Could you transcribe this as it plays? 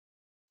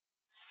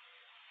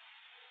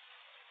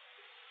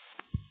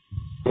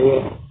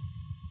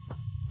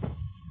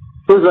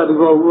This is the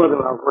word of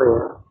our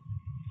prayer.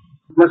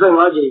 Nothing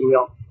much in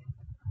you.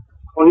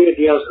 Only a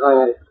deal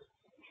sky.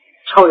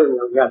 Showing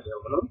your gas.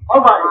 Oh,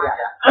 my.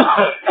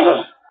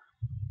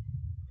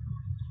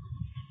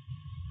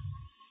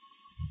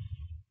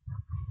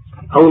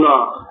 Oh, no.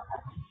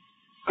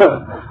 I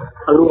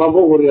don't want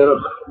to go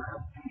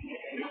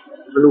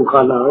blue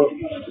color.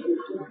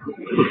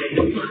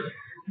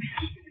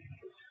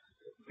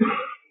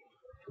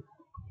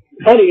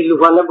 Harry,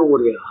 look on the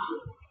board.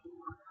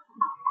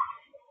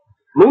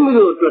 Move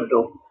you to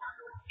do.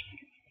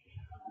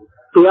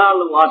 Tayar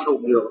was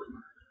of you.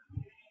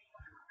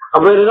 A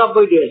very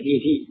rapid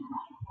DT.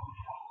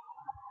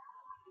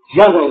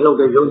 Young and low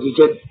the Zawgyi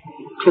jet,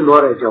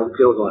 Tayar of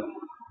Pure.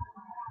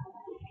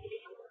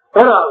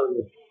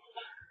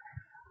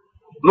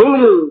 Move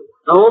you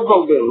the hope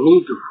of them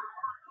need to.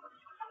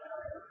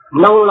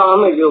 No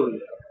lama yogi.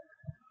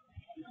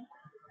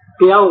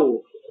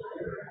 Piao.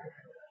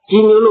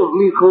 Jinulu,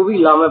 me Kovi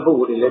Lama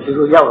Budi, let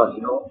you Yava.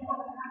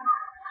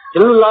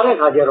 You Lare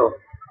Kajaro.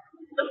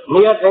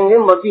 Near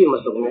Tangin Mati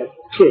Masone,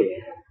 Che.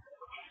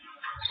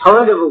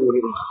 However,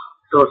 Budim,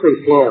 to say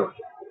Sam.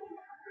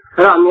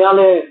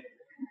 Ramiale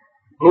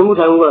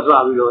Nimutan was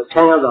Avio,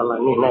 China,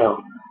 Nina.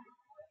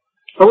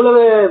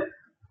 Only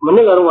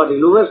Manila was the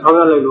lowest,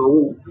 however,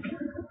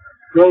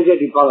 then get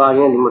the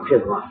Pagani and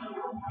Macheva.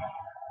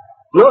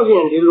 No, you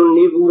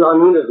need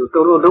to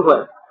Toro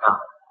Dover.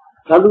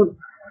 Sadu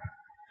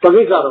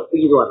Tavika of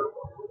Idor,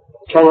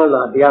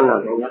 China, Diana.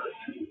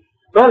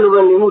 Well,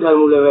 when you move, I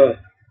move away.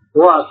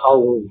 Was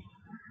how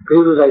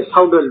people I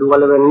sounded to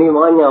whatever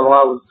Nimania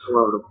was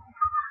swallowed.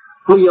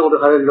 We ought to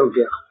have a look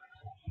there.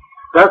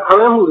 That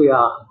Haramuria,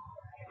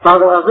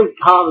 Father, I think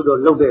Tav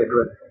don't look at it.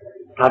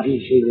 That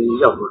is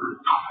young.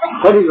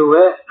 That is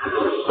where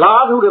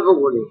Ladu the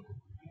Bogoli.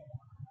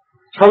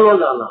 China,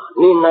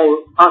 Nina,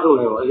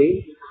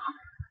 Adonai,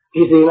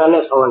 is in a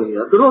next one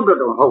year. The road of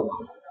home.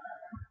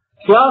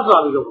 Chiasa,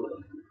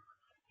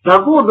 the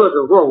good of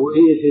the world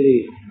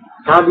is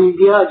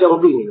Tadia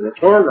Jambin, the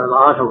Canada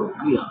art of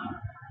Pia.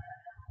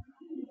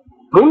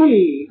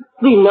 We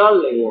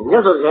Nale,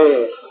 never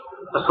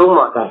a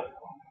soma time.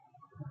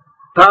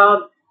 Tad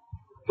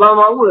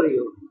Mama, were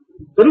you?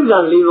 The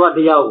reason leave what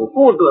the Yago,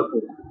 poor to a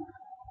poor.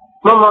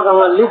 Mama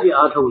can live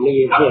out of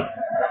me again.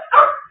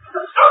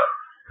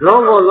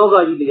 Logo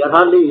Loga, the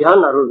Atali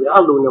Yana, the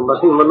Alun,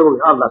 Masim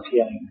Malone, Allah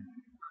here.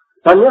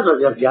 The never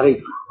just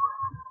Jari.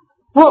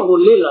 What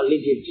would Lila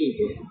live in Chief?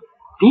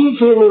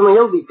 Teach any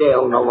Mayobi there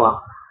on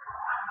our.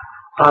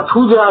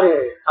 Tujare,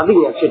 I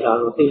think I said,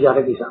 Tayar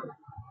is a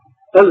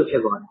tell us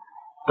about.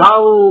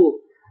 Thou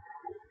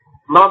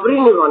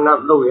Mabrini were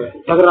not nowhere,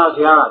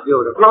 Tagrasia,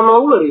 Yoda, Plama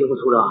over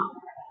Yusura.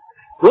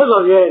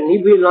 Never there,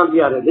 Nibi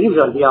Lambia, the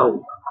river Diao.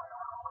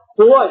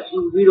 Who was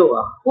you,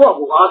 Vidova? Who are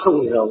also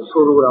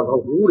Surura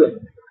of Wood?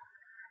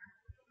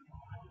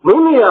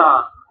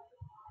 Mumia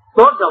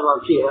thought of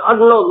a fear, I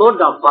don't know,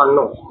 Lord of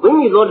Pano.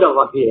 Mimi Lord of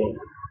a fear.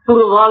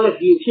 Purvala,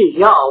 he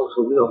Yao,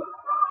 so you know.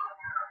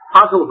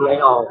 Passo play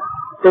all.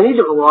 The need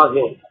of a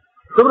walking.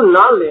 Through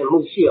Nale,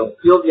 Musio,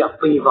 Yobia,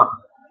 Piva.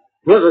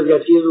 Never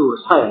get you,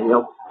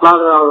 Sayan,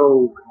 Padra,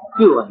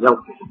 you are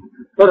Yoki.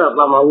 Era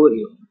Bama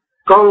Woody.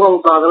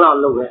 Congo Padra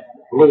Lowe,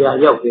 Nia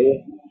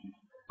Yoki.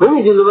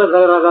 Mimi do the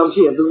Ragam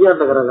Chia, do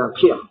the Ragam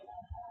Chia.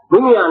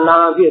 Mimi and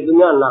Nana Pia, do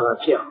not Nana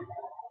Chia.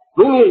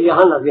 Mimi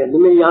Yana Pia, do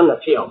me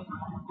Yana Chia.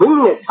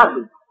 Mimi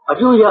Tatu, a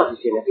few years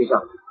in a piece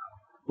of.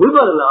 We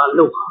were not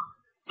look.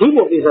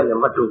 Didn't piece of the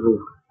Matu.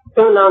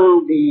 And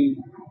on the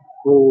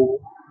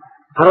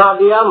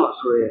Radiamas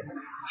were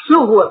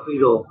so what we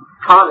do,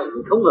 Karen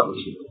and Togam.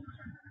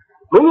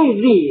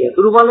 Many thee,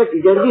 through one of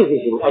the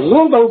decision, a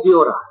young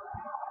Diora.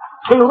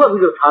 Tell what we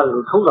do, Karen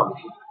and Togam.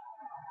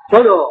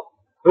 Tell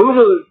when we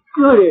do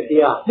good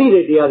idea,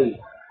 the diary,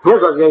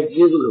 never get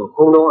Jesus,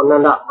 Hono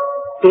Ananda.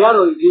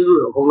 Tayar is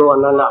Jesus, Hono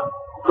Ananda.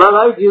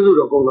 Nana is Jesus,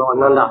 Hono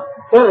Ananda.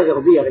 There is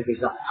a beer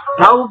pizza.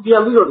 Now be a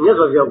little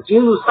never of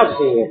Jesus such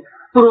saying,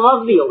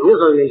 probably of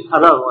never is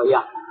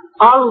another.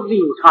 All of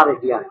these are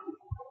here.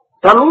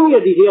 Tamunia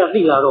di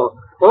Dilaro,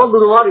 all the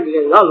worry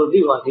and Lalo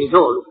Diva, he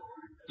told.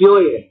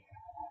 Joy.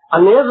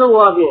 And never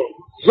was it.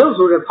 Just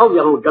the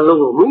Pogan with the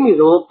logo, Mimi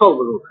the old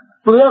Poglu,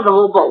 to the other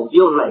boat,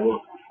 your name.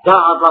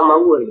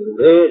 Taama way,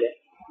 there.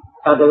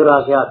 At the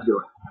Gracia.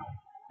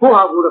 Who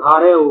have good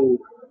Hareo,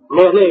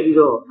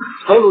 Nero,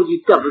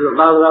 Hemuji Capital,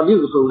 Lana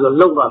Beautiful, the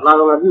Loba,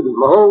 Lana Beautiful,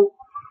 Maho,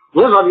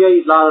 never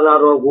yet Lana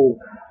Rogo,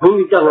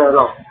 Mimi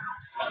Tanero.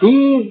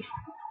 He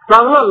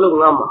Lana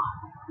Lugama.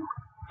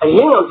 A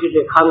young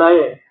city,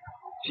 Kanae.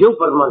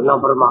 Superman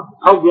number ma,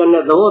 how be an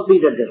the whole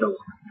theatre.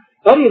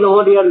 Very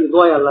low dear is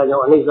Goya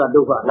Lano and Isa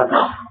Duba.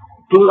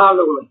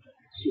 Tingaloma.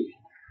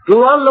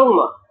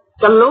 Tingaloma.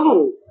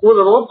 Talomu, who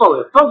the whole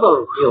power,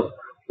 Poggle, you.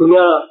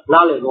 Tunia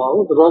Nale, the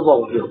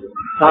Bobo, you.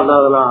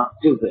 Tadana,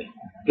 Dupe.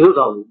 You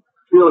don't.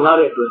 You know,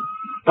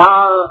 Ta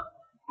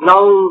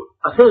now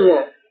a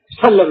citizen,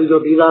 Television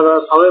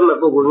Dila, however,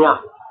 Bogunia.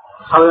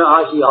 However,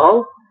 I see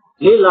all.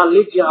 Lila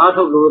Litia out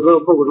of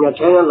the Bogunia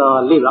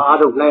channel, Lila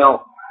out of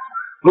Leo.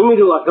 မိမိ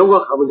တို့ကဒု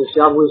က္ခခံပြီး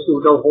ရှားပွေစု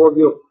တော့ဟော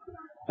ပြော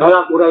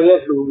ဒါကကိုယ်တိုင်လ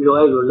ည်းလှူပြီးတော့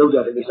အဲ့လိုလောက်ကြ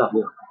တဲ့ကိစ္စ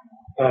မျိုး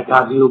ဒါ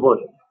ဒီလိုပေါ့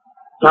လေ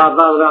ဒါ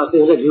သာသာအစ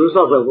ဉ်ဆက်ဒီလို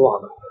ဆောက်ဆွဲပေါ်အော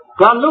င်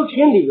ဒါလှုပ်ချ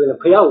င်းဒီပဲ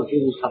ဘုရားကို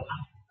ကျေးဇူးဆက်တာ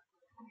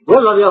ဘု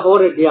ရားပြဟော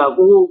တဲ့တရား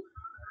ကို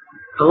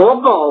သဘော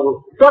ပေါက်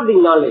တတ်သိ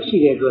နာလည်းရှိ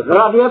တဲ့အတွက်သရ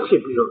တရားဖြ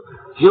စ်ပြီးတော့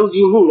ယုံကြ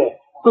ည်မှုနဲ့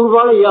သူ့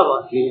ဘာလဲရပါ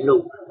စေ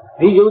လို့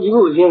ဒီယုံကြည်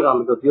မှုအရင်က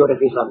မှပြောတဲ့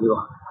ကိစ္စမျိုး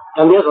ပါ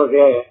ဒါမြတ်စွာဘု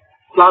ရားရဲ့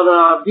သာသ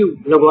နာပြု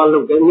လုပ်ငန်းလု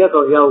ပ်တယ်မြတ်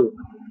စွာဘုရားကို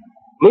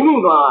မိမိ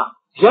မှာ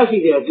ရရှိ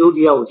တဲ့အကျိုးတ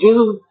ရားကိုကျေး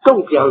ဇူး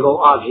တုံ့ပြန်သော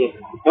အားဖြင့်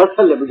ဆ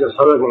က်လက်ပြီးတော့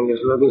ဆောရနိုင်တယ်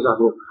ဆိုတဲ့ကိစ္စ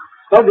မျိုး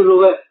အဲဒီလို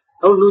ပဲ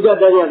လူကြ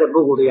တန်းရတဲ့ပု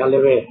ဂ္ဂိုလ်တွေကလ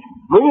ည်းပဲ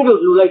မိမိတို့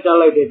လူလိုက်တန်း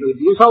လိုက်တဲ့တွေ့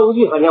ဒီဆောက်ဦး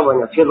ကြီးခါညပါ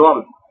ညာဖြစ်သွားမ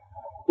ယ်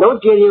နောက်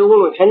ကျေကျေဝု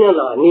န်းကိုချမ်း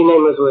သာနေနို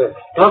င်မယ်ဆိုရင်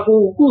ဒါကူ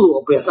ကုသိုလ်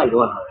အပယ်ဆိုင်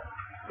သွားတာ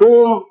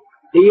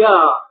ဒီက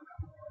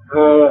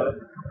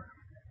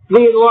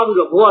လေသွားပြီး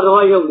တော့ဘဝ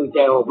တော်ရောက်နေတ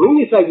ယ်ဟောမိ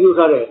မိစိုက်ပြိုး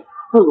ထားတဲ့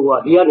ကုသိုလ်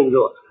ကဒီကနေပြီး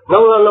တော့နော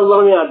က်လော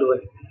က်များအတွက်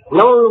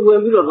နောက်ဝင်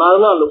ပြီးတော့သာသ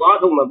နာ့လူအား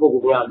ထုတ်မဲ့ပုဂ္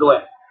ဂိုလ်များအတွက်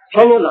ချ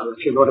မ်းသာလို့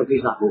ဖြစ်တော့တဲ့ကိ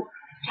စ္စကို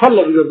ဆက်လ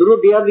က်ပြီးတော့သူ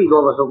တို့တရားသိ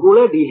တော့မှဆိုကိုယ်လ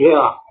ည်းဒီထဲက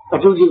အ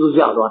ထူးကျေးဇူး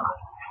ရသွားတာ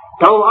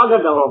တောင်အားက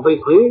တောင်ဘိတ်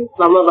ခွေ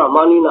သမသ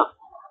မာနိနာ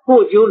ကို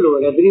ကျိုးလို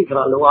တဲ့တိရိစ္ဆာ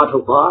န်လုံးအားထု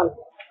တ်ပါ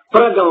ပ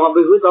ရတောင်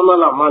ဘိတ်ခွေသမ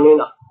သမာနိ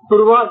နာသူ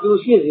တို့ကအကျိုး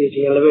ရှိစေခြ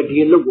င်းလည်းပဲဒီ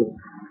အလုပ်ကို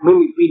မိ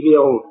မိပြီး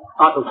ပြောင်း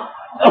အားထုတ်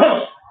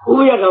ဥ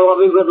ပယတောင်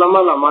ဘိတ်ခွေသမ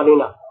သမာနိ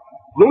နာ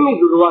မိမိ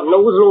သူတို့ကနှု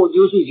တ်ဆုံးအ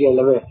ကျိုးရှိခြင်းလ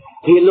ည်းပဲ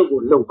ဒီအလုပ်ကို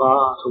လုပ်ပါ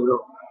ဆို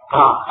တော့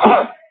ဒါ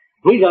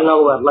မိဒါနာ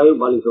ကလာရုပ်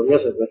ပါလိဆိုမျ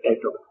က်စက်ပဲတိုက်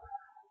တော့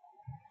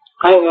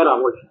ခိုင်းရတာ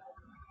ဟုတ်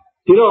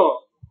ဒီတော့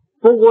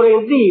ပုဂ္ဂိုလ်ရ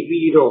င်သိ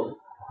ပြီးတော့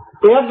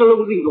တရားတစ်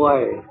လုံးသိသွား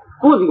ရဲ့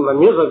ကိုယ်စီမှာ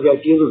မြတ်စွာဘုရား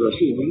ကျေးဇူးတော်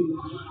ရှိပြီ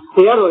တ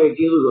ရားတော်ရဲ့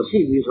ကျေးဇူးတော်ရှိ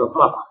ပြီဆိုတော့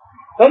မှတ်ပါ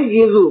အဲ့ဒီ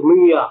ကျေးဇူးမိ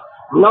မိက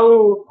နောက်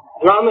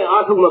လာမယ့်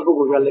အားထုတ်မဲ့ပုဂ္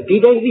ဂိုလ်ကလည်းဒီ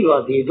တိုင်းသိပါ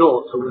သေးတော့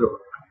ဆိုပြီးတော့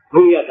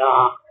မိမိကဒါ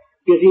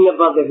ပစ္စည်းနဲ့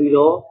ပတ်သက်ပြီး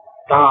တော့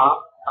ဒါ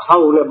အဟော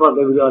င်းနဲ့ပတ်သ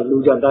က်ပြီးတော့လူ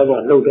ကြတိုင်းက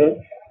လုပ်တယ်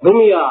မိ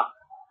မိက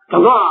ဓ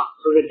မ္မ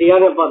ဆိုတဲ့တရား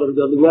နဲ့ပတ်သက်ပြီး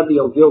တော့သူများသိ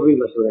အောင်ပြောပြီး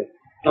မှဆိုရင်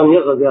ဒါမြ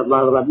တ်စွာဘုရားသာ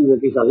သနာပြုတဲ့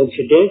ကိစ္စလည်းဖြ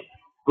စ်တယ်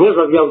မြတ်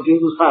စွာဘုရားကျေး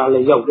ဇူးဆရာလ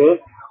ည်းရောက်တယ်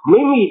မိ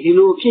မိဒီ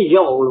လိုဖြစ်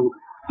ရောက်အောင်လို့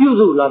ပြု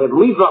စုလာတဲ့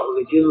မိဘကိုလ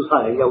ည်းကျေးဇူးဆ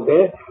ရာရောက်တ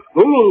ယ်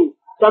မိမိ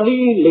တတိ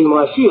လိမ္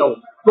မာရှိအောင်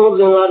သုံး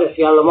သင်လာတဲ့ဆ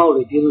ရာလမောက်လ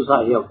ည်းကျေးဇူးဆရာ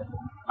ရောက်တယ်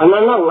အန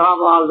န္တ၅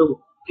ပါးလုံး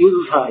ကျေး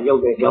ဇူးဆရာရော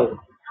က်တဲ့အကြောင်း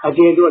အ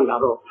ခြေတွန်းလာ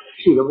တော့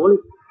ရှိတယ်ဗောလေ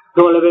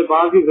တော့လည်းပဲဘာ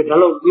ဖြစ်ကြဒါ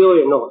လို့ပြောရ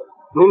င်တော့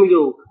မိမိ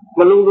တို့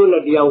နှလုံးသွင်း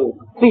တဲ့တရားကို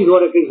သိ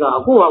တော်တဲ့ကိစ္စအ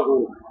ခုဟာ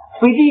ကို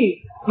ပီတိ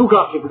ဒုက္ခ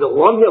ဖြစ်ပြီးတော့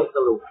ဝမ်းမြောက်သ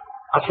လို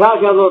အခြား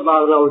သောသာ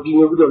သနာကိုဒီ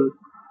မျိုးပြီးတော့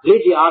လေ့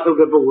ကျင့်အားထုတ်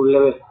တဲ့ပုဂ္ဂိုလ်လ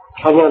ည်းပဲ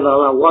ချမ်းသာ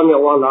သာဝမ်းမြော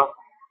က်ဝမ်းသာ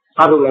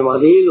အားထုတ်နိုင်ပါ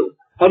လေလို့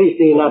အဲ့ဒီ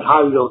စေနာ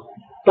ထားပြီးတော့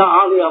တ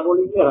အားရပေါ်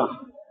လိမ့်ခဲ့တာ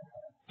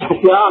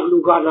ဆရာလူ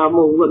ကနာမ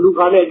ဟုတ်ဘူးလူက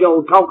နဲ့အကြော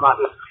င်းထောက်ခါ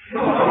တယ်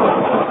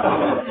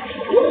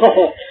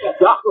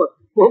ဒါ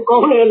ကိုကော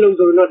င်းတဲ့လူ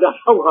ဆိုတော့ဒါ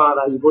ထောက်ခါ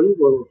တာဒီပေါ်လိ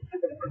ပေါ်လို့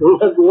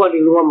ကိုကဒီ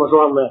လိုမှမစွ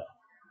မ်းမဲ့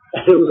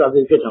အဲ့ဥစ္စာ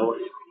တွေဖြစ်တာပေါ့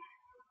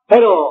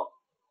အဲ့တော့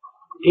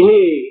ဒီ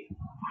နေ့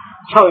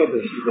6ရက်ပဲ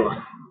ရှိတော့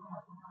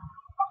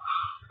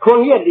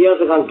9ရက်တရား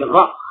စကားတပ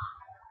တ်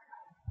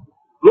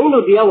မင်း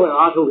တို့တရားဝင်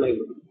အားထုတ်လိုက်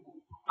လို့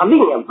အမိ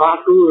ညာဘာ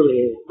တူးလဲ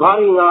ဘာ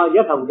ရင်ငါရ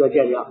က်ထောင်ကြချ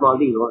က်ရအမှန်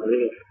သိတော့တ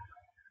ယ်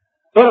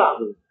အဲ့ဒါ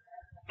ကို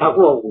ဒါ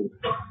ကို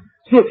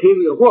စစ်ဖေး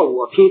ပြီးတော့ကိုယ့်ကို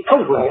အဖြေထု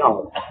တ်နိုင်အောင်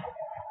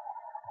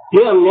ဒီ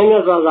အမြဲမြဲ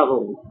သွားတာ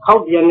ကိုခော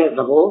က်ပြန်တဲ့သ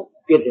ဘော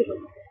ပြည့်တယ်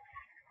လို့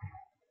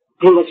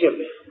ဒီတစ်ချက်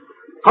ပဲ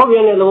ခောက်ပြ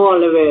န်တဲ့သဘောက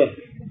လည်းပဲ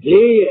၄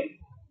ရက်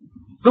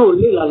သူ့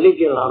လိလာလိ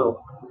ကျင်လာတော့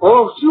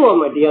ရှုရ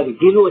မယ်တရား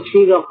ဒီလိုအခြေ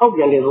ခံခောက်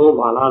ပြန်တဲ့သဘော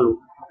ပါလားလို့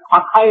အ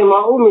ခိုင်အမာ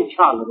အုံးမြချ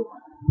လို့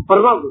ပရ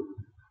မတ်ကို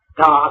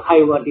ဒါအခို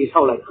င်အမာတိ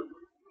ဆောက်လိုက်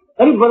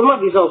အဲ့ဒီပရမတ်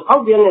တိဆောက်ခော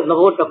က်ပြန်တဲ့သ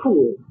ဘောတစ်ခု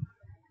ကို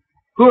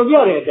ညွှန်ပြ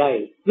တဲ့အတို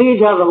င်းသေ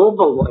ချာသဘော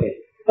ပေါက်သွားတယ်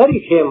အဲ့ဒီ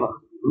ထဲမှာ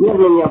မျက်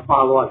နှာပါ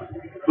သွားတယ်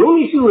မိ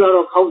မိရှုလာ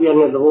တော့ခောက်ပြန်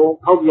တဲ့သဘော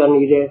ခောက်ပြန်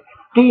နေတဲ့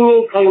တင်းင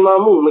င်ခိုင်မာ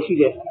မှုမရှိ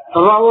တဲ့သ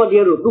ဘာဝတ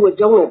ရားတို့သူ့အ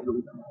ကြောင်းနဲ့တူ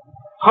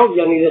ခောက်ပြ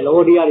န်နေတဲ့သ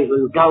ဘောတရားတွေကို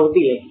ဒါကို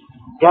သိတယ်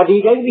ဒါဒီ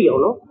တိုင်းသိအော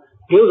င်နော်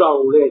ဒီဥစ္စာ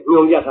ကိုလည်းညွှ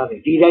န်ပြထားတ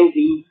ယ်ဒီတိုင်း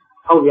သိ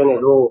ခောက်ပြန်တဲ့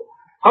သဘော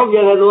ခောက်ပြ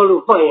န်တဲ့သဘော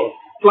လို့ဖွင့်ရင်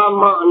လာ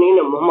မအနေ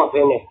နဲ့မမှတ်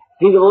ဖဲနဲ့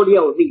ဒီသဘောတ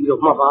ရားကိုသိပြီး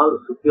တော့မှတ်ပါ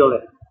လို့ပြော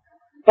လိုက်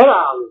အဲ့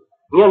ဒါ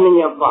မျက်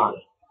နှာပါတ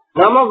ယ်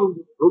နာမ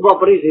ရူပ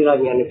ပရိစ္ဆေဒ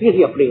ညာနဲ့ပြည့်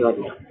စုံပရိစ္ဆေဒ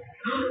ညာ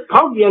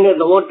ခောက်ပြန်တဲ့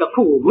သဘောတစ်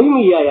ခုကိုမိ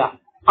မိရ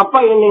အ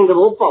ပိုင်အနေသ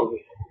ဘောပေါက်တ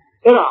ယ်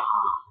အဲ့ဒါ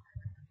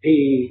ဒီ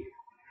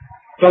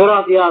ဇဂရ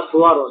တရားဆို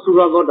တော့သုရ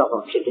သောတာ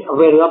ဖြစ်တယ်အ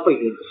ဝေကပိတ်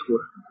တယ်ဆို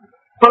တာ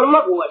ပရမ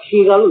တ်ကိုအခြေ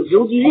ခံလို့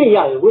ယုံကြည်ရရ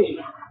ဝိရှိ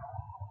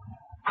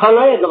ခန္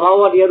ဓာရဲ့သဘာ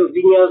ဝတရားတို့ပ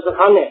ညာစခ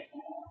န်းနဲ့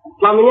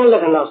သာမညလ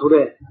က္ခဏာဆို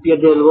တဲ့ပြည့်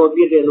တယ်လို့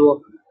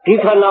ဒီ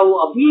ခန္ဓာကို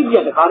အပြီးပြ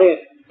တ်တခါတဲ့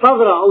သက္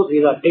ကရာဥစ္စေ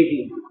ကဒိဋ္ဌိ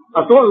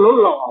အစွန်း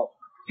လုံးလောက်အောင်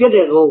ပြည့်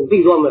တဲ့သဘောကိုသိ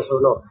သွားမယ်ဆို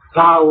တော့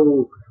ဒါကို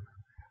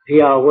ဒီ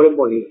ဟာဝဲ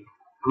ပေါ်လေး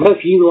မက်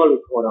ကြီးသွား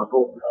လို့ခေါ်တာ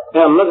ပေါ့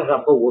အဲမက်က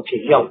ပုဂ္ဂိုလ်ဖြ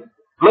စ်ရောက်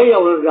မဲ့ရော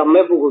က်လို့က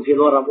မဲ့ပုဂ္ဂိုလ်ဖြစ်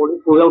သွားတာပေါ့လေ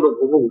ကိုရောက်တော့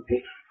ပုဂ္ဂိုလ်ဖြ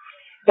စ်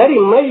အဲ့ဒီ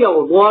မဲ့ရော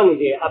က်သွားနေ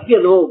တဲ့အပြ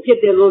စ်လို့ပြစ်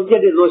တယ်လို့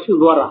ရှု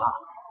သွားတာဟာ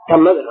ဓ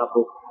မ္မကပုဂ္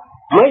ဂိုလ်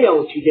မဲ့ရော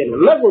က်ချီတဲ့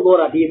မက်ကိုသွား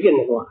တာဒီအပြစ်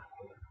နဲ့သွား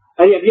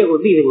အဲ့ဒီအပြစ်ကို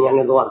သိတဲ့ဉာဏ်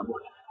နဲ့သွားတာပေါ့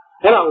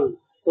အဲ့ဒါကို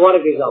သွား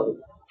တဲ့ကိစ္စကို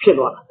ဖြစ်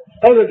သွားတာ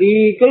အဲ့တော့ဒီ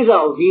ကိစ္စ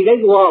ကိုဒီလို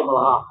က်သွား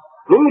မှာ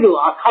မိမိတို့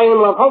အခိုင်အ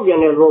မာဖောက်ပြန်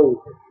တဲ့လို့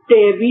တ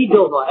ည်ပြီး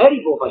တော့အဲ့ဒီ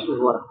ပေါ်မှာရှု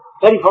သွားတာ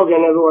အဲ့ဒီဖောက်ပြ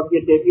န်တဲ့လို့ပြ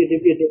စ်တယ်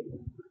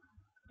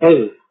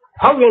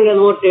ဖောက်ပြန်တဲ့သ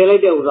ဘောတည်လို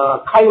က်တဲ့ဥစ္စာ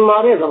ခိုင်မာ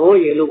တဲ့သဘော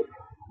ရည်လို့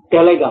တ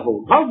ည်လိုက်တာပေါ့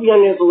ဖောက်ပြန်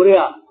တဲ့ဆိုတဲ့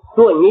က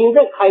သူကညီသ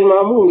က်ခိုင်မာ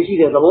မှုမရှိ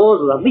တဲ့သဘော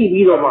ဆိုတာသိ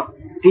ပြီးတော့မှ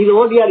ဒီသ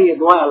ဘောတရားတွေ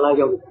သွားရလမ်း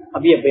ကြောင်းအ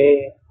ပြစ်ပဲ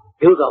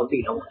ဒုက္ခကိုသိ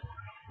တော့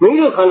မိမိ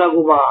တို့ခန္ဓာ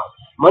ကိုယ်မှာ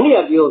မနေ့က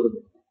ပြောသ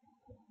လို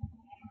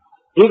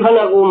ဒီခန္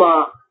ဓာကိုယ်မှာ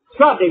စ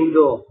တင်ပြီး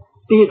တော့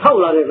တည်ထောက်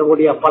လာတဲ့သဘော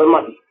တရားပါရမ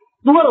တ်တွေ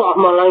သူကတော့အ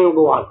မှန်လမ်းရုံ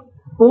သွားတယ်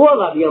ကိုယ်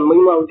ကဒီမိ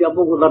မဥစ္စာ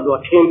ပုဂ္ဂိုလ်သတ္တဝါ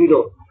ထင်ပြီး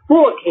တော့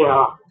ကိုယ်ထင်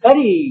ဟာအဲ့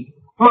ဒီ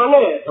မှန်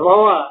တဲ့သဘော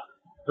က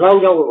လမ်း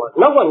ကြောင်းက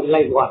နောက်ကနေ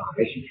လိုက်သွားတာ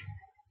ပဲရှိတယ်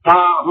ဒါ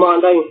အမှန်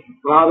တိုင်း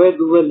ငါပဲ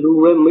သူပဲလူ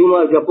ပဲမိမဥ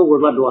စ္စာပုဂ္ဂို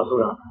လ်သတ္တဝါဆို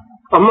တာ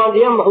အမှန်တ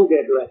ရားမဟုတ်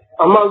တဲ့အတွက်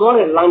အမှန်သွား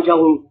တဲ့လမ်းကြော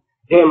င်း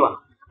ထဲမှာ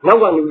နောက်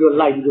ကနေပြီးတော့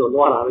လိုက်ပြီးတော့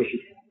သွားတာပဲရှိ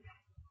တယ်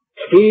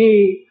ဒီ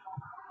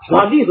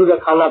ဇာတိဆိုတဲ့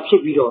ခန္ဓာဖြ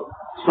စ်ပြီးတော့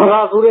ဇရာ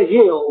ဆိုတဲ့ရ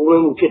င့်ရောအဝ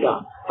င်မှုဖြစ်တာ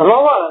သဘော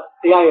က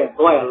တရားရဲ့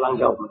သွားရလမ်း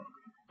ကြောင်းပဲ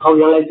ဖောက်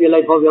ပြန်လိုက်ပြ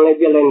လိုက်ဖောက်ပြန်လိုက်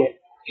ပြလိုက်နဲ့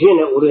ရင့်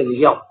တဲ့ဥရဲစီ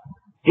ရောက်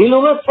ဒီ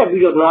လိုပဲဆက်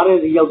ပြီးတော့နားရဲ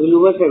စီရောက်ဒီ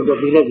လိုပဲဆက်ပြီးတော့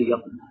ဒီလက်စီရော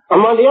က်အ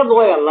မှန်တရား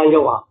သွားရလမ်း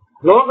ကြောင်းဟာ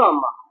လောက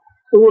မှာ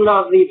ဥနာ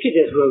တိဖြစ်တ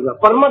ယ်ဆိုတော့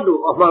ပရမတ်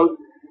တို့အမှန်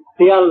တ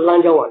ရားလ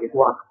မ်းကြောင်းဟာဒီ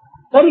ကွာ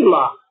အဲ့ဒီ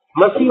မှာ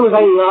မစီမ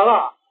ဆိုင်ငါက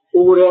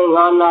ဥရဲ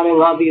ငါနာရဲ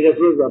ငါသိတယ်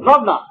ဆိုတော့သ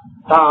တ္တဒါ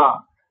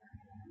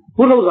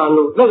ဘုရားက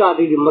လို့သက္ကာ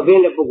တိမက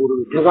င်းတဲ့ပုဂ္ဂိုလ်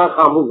တွေဒကာ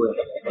ခံမှုပဲ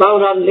သံ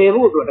ဃာလေ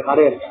ဖို့အတွက်တခါ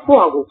တည်းကို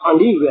ယ့်ဟာကိုဖန်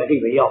တီးရတဲ့အထိ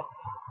ပဲရောက်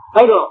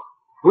အဲ့တော့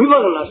ဝိပ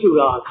ဿနာရှု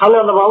တာခန္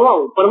ဓာသဘာဝကို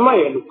ပရမတ်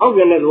ရဲ့လို့ဖောက်ပြ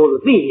န်တဲ့လို့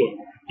သိရင်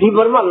ဒီပ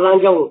ရမတ်လမ်း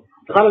ကြောင်းကို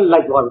တခါတည်းလို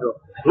က်သွားပြီးတော့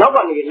နောက်က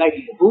နေလိုက်ကြ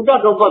ည့်ဘုဒ္ဓ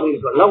တော်ပတ်ပြီး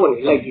ဆိုတော့နောက်ကနေ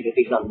လိုက်ကြည့်တဲ့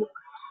ကိစ္စမျိုး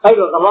အဲ့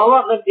တော့သဘာဝ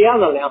တရား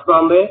ကလည်းအပံ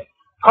ပဲ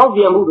ဖောက်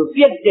ပြန်မှုတို့ပြ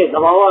ည့်တဲ့သ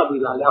ဘာဝတွေ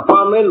လည်းအပံ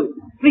ပဲလို့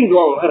သိ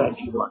သွားအောင်အဲ့ဒါ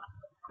ကြည့်သွား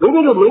မိမိ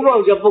တို့မိဘ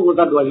ကျပုဂ္ဂိုလ်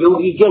တ attva ယုံ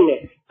ကြည်ချက်နဲ့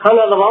ခန္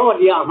ဓာသဘာဝ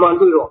တရားအမှန်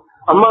တွေ့တော့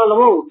အမှန်သ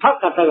ဘောကိုထပ်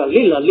ခါထပ်က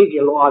လိလာလိကျ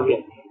င်လို့အားဖြ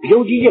င့်ယုံ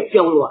ကြည်ချက်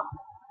ပြောင်းသွား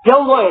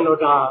ရင်တော့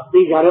ဒါ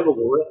သိကြတဲ့ပုဂ္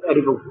ဂိုလ်ပဲအဲ့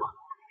ဒီပုဂ္ဂိုလ်က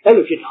အဲ့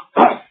လိုဖြစ်တာ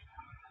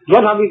ယ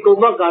ထာပိကုပ္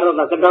ပကာရ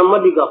တကတမ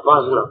တ္တိကဘာ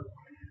စနာ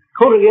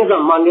ခုရကေသ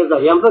မန္တေသ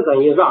ယံပက္ကံ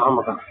ယေသအမ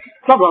ကသ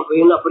ဗ္ဗဘေ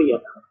နပရိယ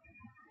တ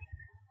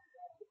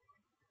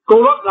ကု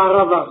ပ္ပကာရ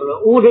တဆိုတော့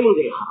ဥဒိန်း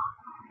တွေဟာ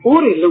ဥ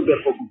တွေလုတ်တဲ့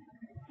ပုဂ္ဂိုလ်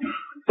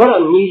အဲ့ဒါ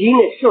ညီကြီး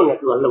နဲ့စွန့်နေ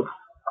သူကလုတ်တာ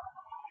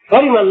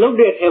အဲ့ဒီမှာလုတ်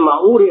တဲ့အထဲမှာ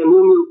ဥတွေအ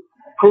မျိုးမျိုး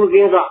ခုရ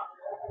ကေသ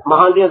မ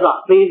ဟာတေသ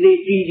သေးသေး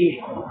ကြီးကြီး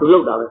လု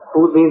တ်တာပဲ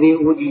ဥသေးသေး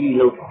ဥကြီးကြီး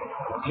လုတ်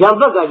ယံ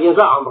ပက္ကံယေ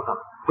သအမက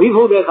ဝိ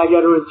ဖို့တဲ့ခါကျ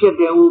တော့ချက်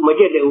တဲ့ဥမ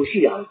ချက်တဲ့ဥရှိ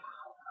တာ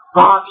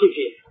ဘာဖြစ်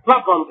ဖြစ်သ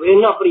ဗ္ဗံဘေ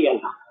နပရိယ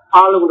တ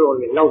အားလုံးတော့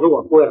လေနောက်ဆုံးက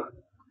ပွဲတာ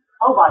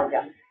ဟုတ်ပါရဲ့ဗျ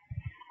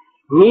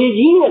မြေ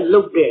ကြီးနဲ့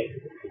လုတ်တဲ့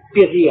ပ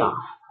စ္စည်းဟာ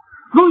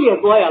သူ့ရဲ့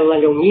သွားရလ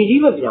မ်းကြောင်းမြေ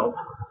ကြီးပဲပြောင်း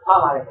ဟု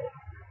တ်ပါရဲ့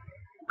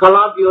က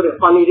လားပြောတဲ့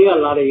ပဏိတွေက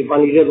လာတယ်ပ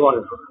ဏိတွေသွားတ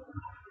ယ်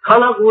ခ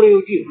န္ဓာကိုယ်တွေ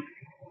ကိုကြည့်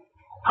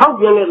ထောက်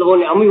ပြန်တဲ့သဘော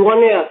နဲ့အမိဝ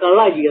မ်းနဲ့က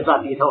လိုက်ကြီးအစ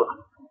တည်ထောက်တာ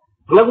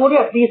ငါကို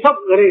ယ်ကတည်ဆောက်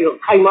ကြရတော့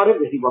ခိုင်မာတဲ့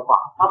ပစ္စည်းမပါ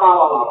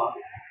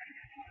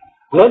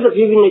လက်တပြ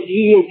င်းနဲ့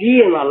ကြီး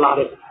ရင်လာတ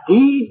ယ်ဒီ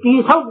တည်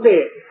ဆောက်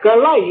တဲ့က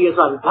လိုက်ကြီးအစ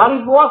ဒါတွေ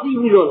ပွားစီး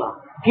ပြီးတော့လာ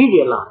ကြီးတ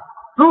ယ်လား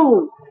သူ့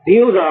ဒီ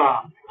ဥစ္စာ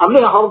အမေ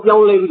ဟောင်းပြော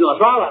င်းလဲပြီးတော့အ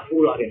စားက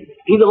ထိုးလာတယ်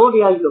ဒီသဘောတ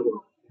ရားကြီးလို့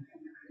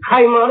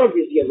ခိုင်မာတဲ့ပ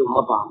စ္စည်းလို့မ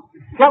ပါ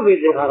သဗ္ဗေ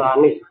သင်္ခါရ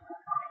နဲ့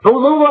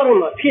သုံးပါးထဲ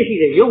မှာဖြစ်ရှိ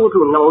တဲ့ရုပ်ဝတ္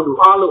ထုနာမ်ဝတ္ထု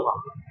အားလုံးဟာ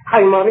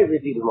ခိုင်မာတဲ့ပ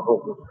စ္စည်းတွေမဟုတ်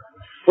ဘူး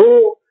ဟို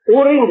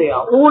အိုးရင်းတွေက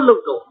အိုး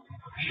လို့တော့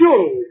ရှုံ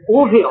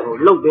အိုးဖြစ်အောင်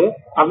လုပ်တယ်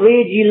အ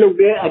သေးကြီးလုပ်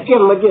တယ်အကျ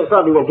က်မကျက်စ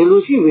သည်ဖြင့်ဒီ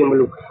လိုရှိပေမ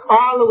လို့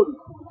အားလုံး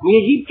မြေ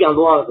ကြီးပြန်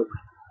သွားတယ်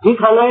ဒီ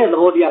ခန္ဓာရဲ့သ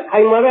ဘောတရား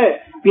ခိုင်မာတဲ့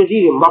ပစ္စ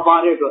ည်းတွေမပါ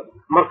တဲ့အတွက်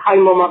မခို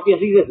င်မာပစ္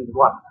စည်းတွေဆို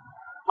တော့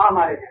မှား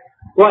ပါတယ်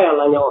။ကြွားရ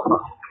လမ်းကြောင်း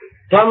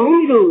ဓမ္မိ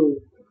တို့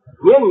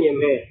မျက်မြင်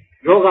မဲ့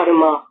လောကဓမ္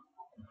မ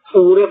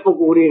ဟိုတဲ့ပုဂ္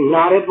ဂိုလ်တွေ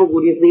နာတဲ့ပုဂ္ဂို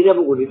လ်တွေသိတဲ့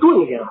ပုဂ္ဂိုလ်တွေတွေ့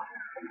နေကြတာ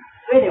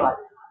တွေ့နေပါ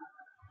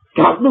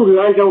ဒါသူ့လ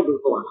မ်းကြောင်း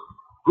တို့သွား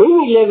မိ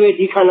မိလည်းပဲ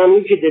ဒီခန္ဓာ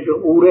မျိုးဖြစ်တဲ့အတွက်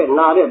အိုတဲ့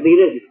နာတဲ့သိ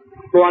တဲ့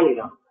သွားနေ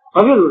တာ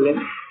ဘာဖြစ်လို့လဲ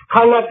ခ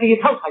န္ဓာတည်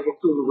ထောက်ခါကျ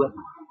သူ့လိုပဲ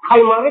ခို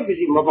င်မာတဲ့ပစ္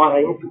စည်းမပါတို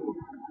င်းဘူး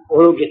ဘ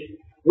လို့ဖြစ်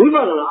ဝိပ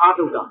ဿနာအား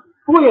ထုတ်တာ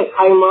ကိုယ့်ရဲ့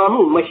ခိုင်မာ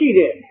မှုမရှိ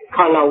တဲ့ခ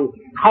န္ဓာကို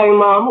ခိုင်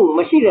မာမှုမ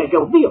ရှိတဲ့အ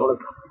ကြောင်းသိအောင်လု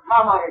ပ်တာ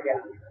မှားပါတယ်ဗျာ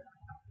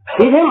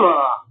ဒီထဲမှာ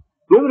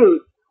တို့တို့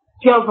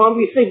ကြံဖန်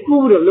ပြီးစိတ်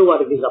ကူးပြီးတော့လုပ်ရ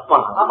တဲ့ကိစ္စပါ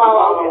မှန်ပါ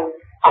ပါ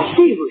အ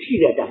ရှိကိုရှိ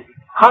တဲ့အတိုင်း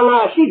ခန္ဓာ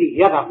အရှိတွေ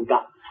ရတာဘူးက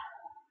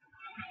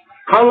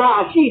ခန္ဓာ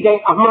အရှိတို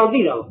င်းအမှန်သိ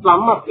တာကိုသ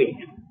မ္မတ်ပဲ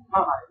မှ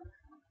န်ပါတယ်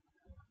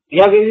။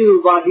ရာဂိစု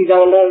ပါတိတံ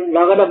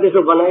နာဂတပစ္စု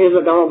ပ္ပန္နဧသ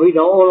တံဘိ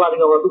ဓံဩလာတိ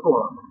ကဝဒုက္ခ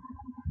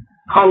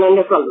ခန္ဓာ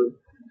နဲ့ဆက်လို့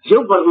ရု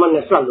ပ်ပရမတ်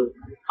နဲ့ဆက်လို့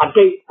အ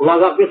တိတ်နာ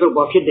ဂပစ္စုပ္ပ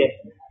န်ဖြစ်တဲ့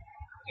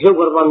ရုပ်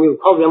ပရမတ်မျိုး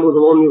ဖောက်ပြန်မှုသ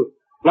ဘောမျိုး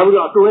နောက်ပြီး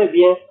တော့အတွင်းပြ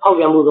င်းဖောက်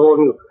ပြန်မှုသဘော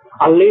မျိုး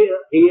အလေး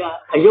ဒီ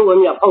အယုတ်အ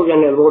မြတ်ဖောက်ပြန်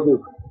တဲ့သဘော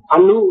မျိုးအ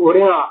နုဟိုရ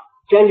င်က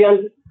ကြမ်းကြမ်း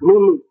မှု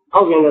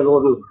ဖောက်ပြန်တဲ့သဘော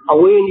မျိုးအ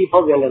ဝေးအနီးဖော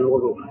က်ပြန်တဲ့သဘော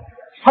မျိုး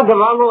သတ္တ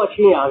မဘောအချ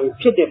င်းရာ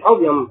ဖြစ်တဲ့ဖောက်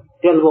ပြန်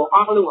တဲ့သဘော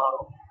အားလုံးက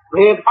တော့ဘ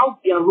ယ်ဖောက်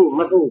ပြန်မှု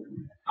မဟုတ်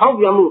ဖောက်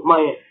ပြန်မှုမှ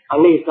န်ရင်အ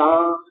နေစာ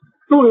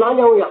သူ့လမ်း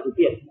ကြောင်းရသူ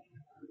ပြည့်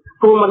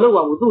ကိုမလုပ်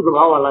ပါဘူးသူ့သ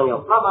ဘာဝလမ်းကြော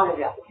င်းမှန်ပါ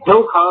ဗျာဒု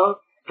က္ခ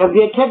တပြ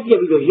ည့်ထက်ပြည့်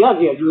ပြီးတော့ရ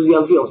စီရယူစီ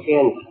အောင်ပြအောင်ဆ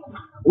င်းနေ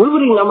ဝိပ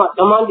ရိနာမ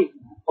ဓမ္မတိ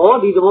ဩ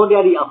ဒီသဘောတ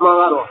ရားဒီအမှန်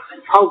ကတော့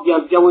ဖောက်ပြန်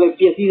ပြောင်းလဲ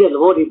ပြည့်စည်တဲ့သ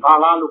ဘောတွေပါ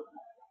လားလို့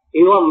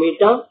ဧဝမေတ္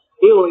တ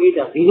ဧဝဧတ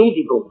ဇိနိ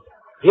တိကု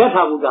ယ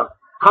ထာဘုဒ္ဓ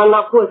ခန္ဓာ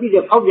ဖွဲ့စည်း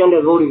တဲ့ဖောက်ပြန်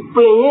တဲ့သဘောတွေပ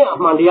င်ရင်အ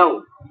မှန်တရား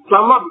ကိုသ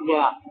မ္မပ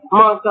ညာ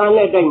嘛干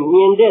那在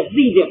面对自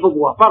己的不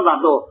过，把那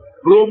都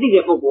面对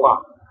的不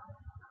过，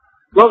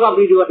我讲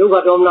比如说都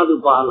个他们那都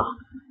罢了，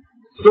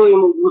所以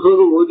我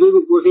就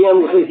是不是也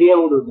没是些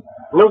我都，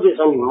弄得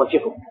上你没结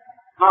果，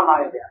妈妈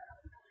一点，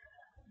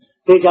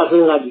这家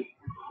身上去，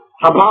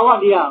他把我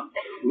的呀，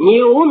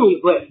你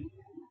会，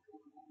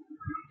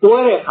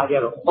我也看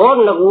见了，我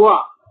那个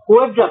我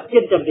这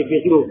别的必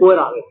须过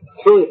来的，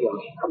所以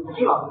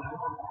讲，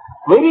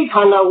没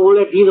看到我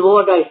的地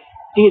我在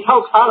地头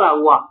看了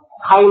我。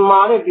开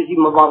马的必须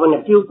没办法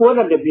呢，就过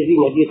的必须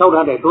呢，地头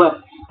他在做，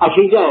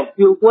现在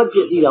就过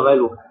必须的外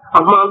路，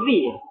马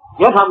飞，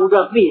也差不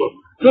多飞，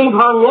这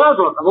旁面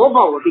说我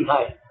把我对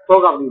开，我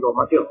告诉你说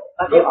嘛对，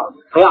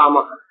还阿妈，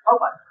好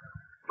吧，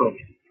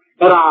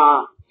对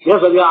啦，也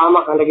说叫阿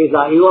妈看那个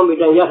啥，因为没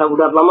人也差不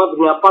多，那么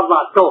人家把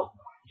它找，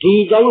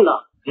提前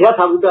了，也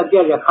差不多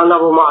这看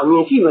到我嘛，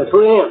年轻人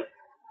出现，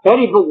这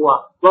里不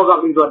过，我告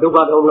诉你说，都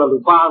把他们都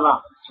扒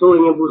了，所以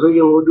你不是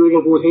用我最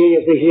近不是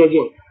这些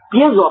劲。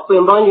别说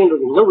本帮人都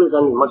是弄得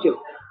上你没救，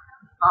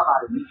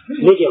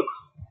理解吗？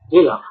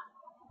对了，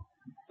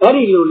那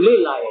里有累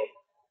了，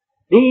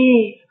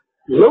你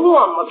龙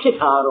王没劈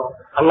他了，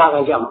哪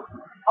敢讲嘛？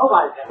好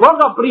吧，我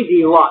个不理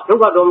解话，都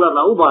个中了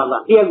老板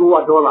了，第二个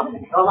我着了，哪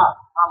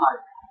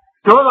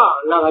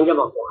敢讲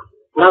嘛？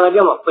哪敢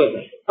讲嘛？背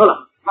的，好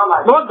了，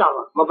我讲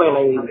了，没背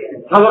那个，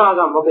那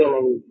个没背那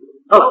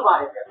个，好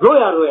吧，罗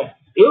呀，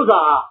有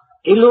啥？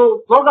一路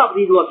我个不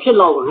理解劈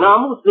了，哪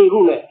木水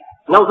路呢？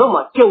老什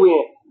么救人？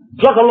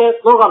这可能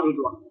多个比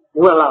多，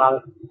我那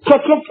个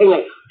天听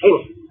来，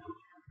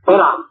对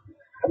啦，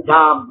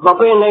他不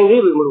被那里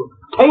边么，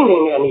听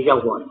的你讲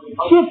过，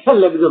现在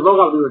那个多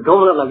个比多，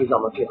中了那个怎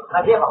么去？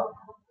那这好，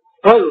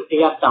还有这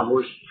些大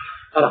模式，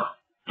对啦，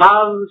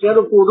他这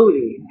个过度的，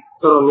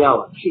都苗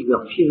啊，皮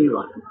吧，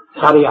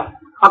啥的呀？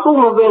都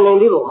没被那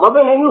里头，没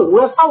被那里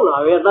我少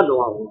了，也得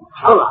多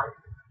少了。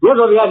你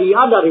说这里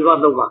俺这里个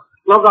多嘛？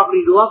那个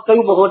比多，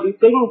更不好的，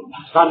更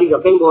啥的个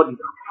更不好的。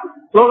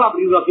我讲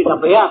比如说给他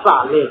不要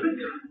啥嘞，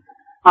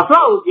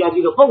啥有点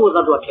这个不过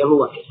他做天路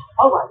啊，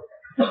好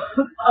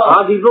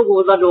吧？你不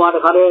过他做的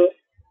他的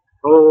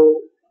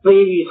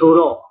非遗收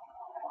入，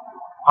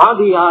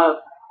的呀，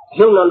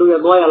现在路也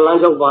多呀，蓝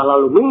手把那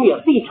路明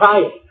年地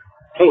产也，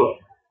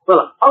是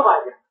了，好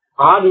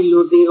吧？的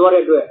路地多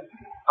的对，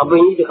本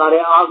你的他的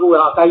阿哥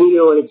啊，干你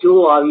的酒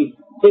啊，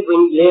这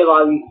本你来吧，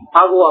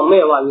阿哥啊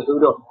买吧，你收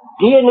入，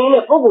第二年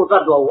呢不过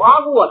他做，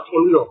阿哥啊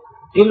听着，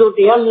地路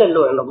地下来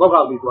了，我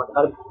讲比多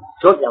他。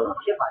说讲了，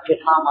去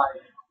他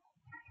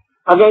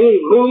妈的！这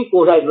没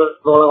过来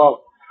做了个，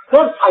这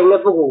菜呢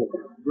不够，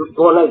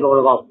做来做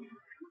了个，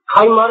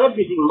开马的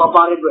必须没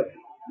把的对，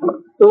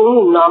东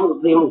木南木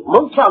西木，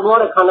没吃多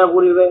的看那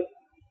过的呗，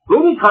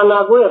没看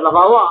那过的那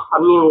把话，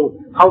明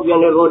后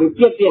边的过的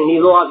别你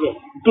多少遍，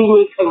第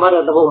你开马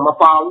的时候没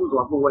把握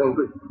做不过人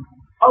对，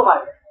好吧？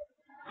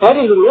这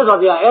里头你说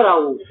的哎啦，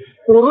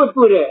我们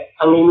对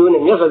的，你们呢？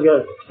你说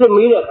的是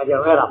没的，他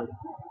讲哎啦，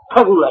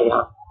太过了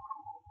呀。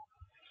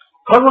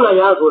他过来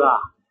也说了，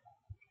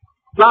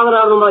那个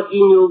他妈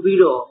金牛逼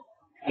着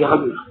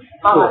养逼，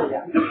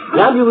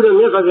养逼不着你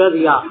说这是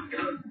呀？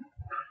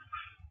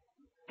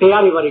这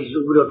样的话你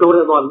是不着招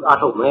来多阿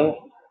头没？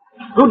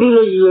都这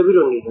个以为逼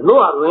着你，老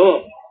阿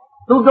人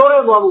都招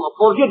来多不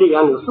跑去的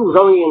样子，受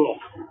伤人呢，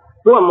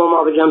我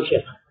妈不讲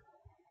骗，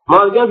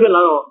妈讲骗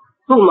了，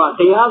都嘛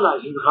这样子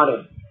是他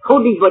的，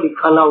后地把你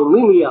看到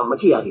没啊？没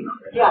这样的，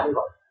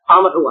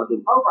阿妈头啊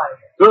对，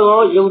然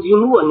后有金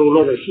路你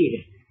那个是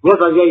的。你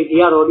说这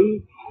第二道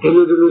理，这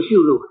路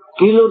修路，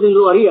这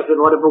路而也是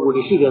我的不过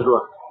的事情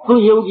说，都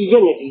有几件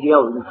的底下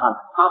我们看，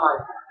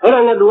后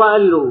来那路啊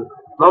路，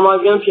妈妈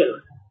讲骗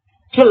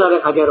了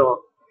的看见了，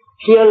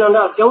现在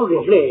那教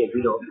人来也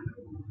比较，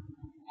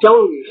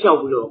教育效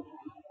不了，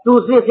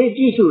都是谁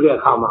技术来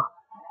看嘛，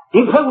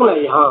你看过来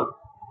一行，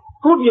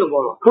不别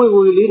过嘛，回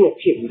归里呢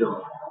骗比较，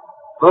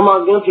妈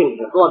妈讲骗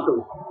的多多，的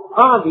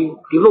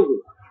不过，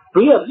不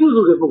要就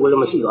是不过那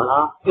么细了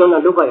啦，要那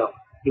都不要，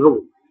的不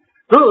过。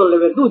这个那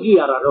个都记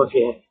下来多少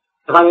钱？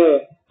他的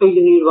北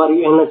京的把的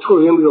那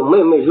球员比如每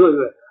月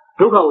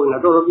都看我那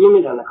都是边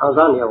面上的看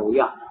3年5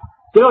呀，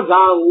这个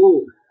家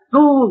务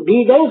都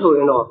地震所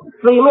人咯，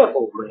谁没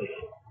后悔？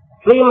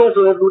谁没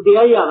所人都这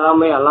样他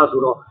没那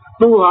说了，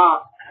都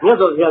哈你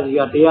说这样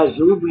这样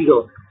有比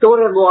着，都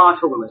在多少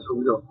没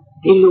收着，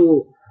一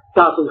路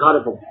加速他的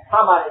不，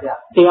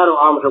这样都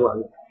阿没说完。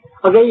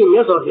这一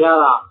年说这样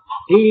啊，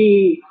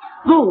你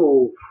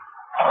路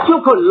就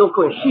看路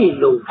看细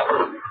路。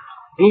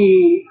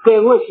你该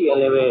我写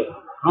了呗，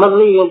没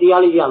这个底下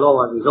里讲老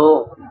话的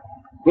说，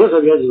你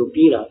说这就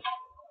逼了，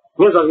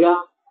你说这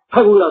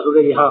太过了说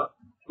这一行，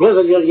你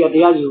说这底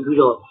下就逼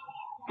着，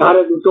他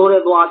这都做了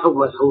多少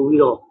没收逼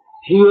着，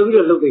只有逼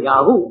着都给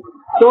家户，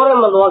做了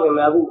没多少个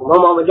买户，妈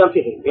妈讲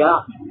骗人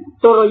家，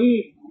做了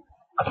天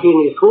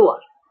你错啊，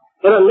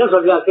这个你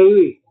说这给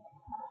予，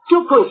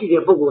就看时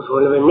间不够说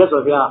了呗，你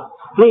说这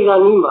那个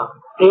你嘛，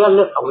这样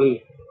来稍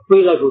微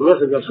回来说，你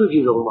说这手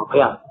机中嘛不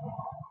要。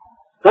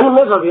咱们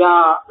没说别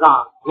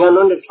那，你要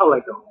弄的跳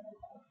来着，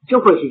就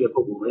会是个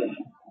不公的。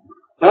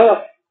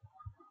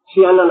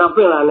Siana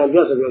Pella and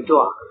just a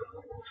door.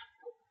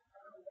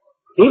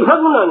 If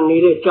Haguna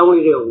needed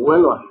Joey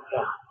one or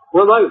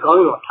what are you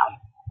calling your time?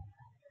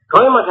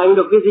 Calling my time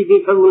to visit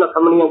the Haguna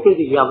company and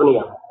visit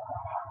Yavania.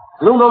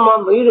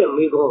 Lumama made it,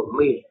 me go,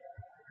 me.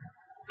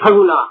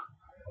 Haguna,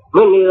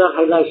 many that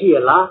I like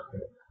here, la,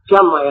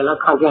 Jamayala,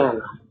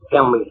 Kajana,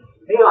 tell me.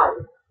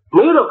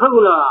 Made of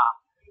Haguna,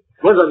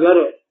 never get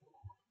it.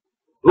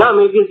 Now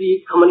maybe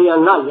the company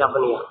and not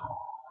Yavania.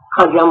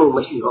 Kajamu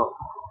Masiho.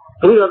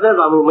 Three of them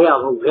are Mumea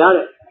who got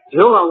it.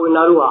 Yoga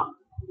Winarua.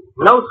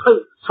 Now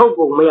so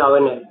Mea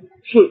when it.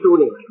 She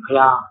doing it.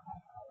 Yeah.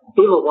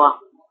 People walk.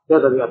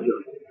 Never be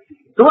abused.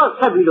 To us,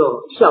 happy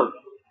though, shout.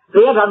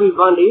 They had to be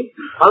funny.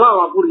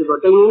 Allow a bully for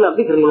taking a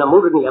victory in a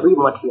movie a big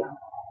matia.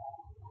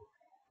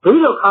 The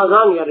little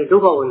Kazani had a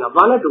double in a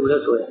banner to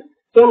this way.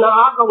 Then the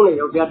arc only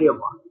of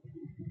Yadiaba.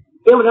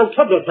 Even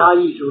check the tie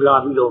to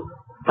Lavido.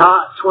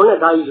 Ta, Sona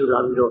tie to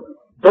Lavido.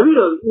 The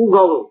little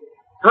Ugo.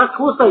 That's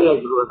who say I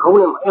do a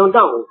column and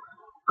down.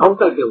 How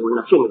take it with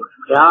a chin?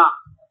 Yeah.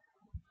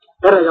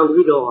 There is a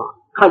widow.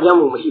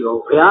 Kajamu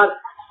Masiho. Yeah.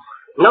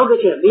 Now the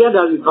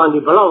other is Bandi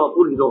Balawa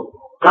Pulido.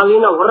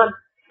 Kalina, what?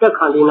 The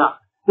Kalina.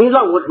 These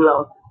are what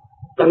now.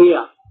 The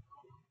here.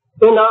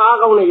 Then the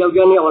Agone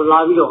Yagani or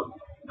Lavido.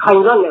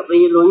 Kangan,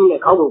 the Luin, the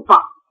Kabu Pa.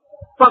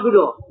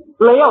 Papido.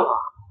 Layawa.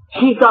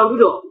 She can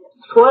widow.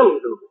 Swan.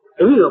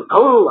 The widow.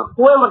 Kaunga.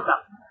 Whoever.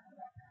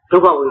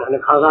 Toba and the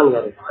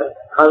Kazania.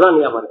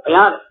 Kazania.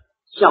 Yeah.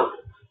 Shout.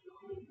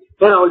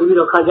 Then I'll leave you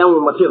to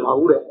Kajamu Mativa.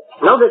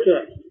 Now the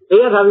chair.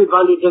 They have a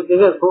bandit take the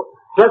head for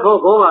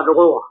Goga to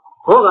Goa.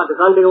 Goga to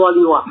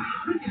Kandiwaliwa.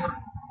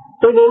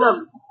 Taking up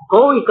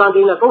Goy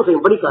Cantina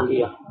Cosin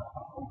Bricandia.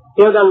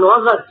 There's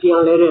another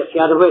chill lady,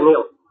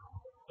 Siadaveno.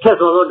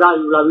 Chesso Dai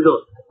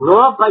Lavido.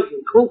 No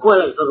fighting, 2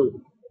 quails.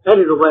 That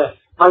is where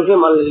I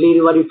came a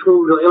lady what he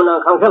told you,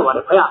 Yona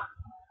Kankava.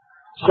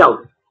 Shout.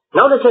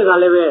 Now the chair,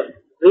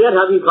 they have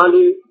a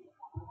bandit.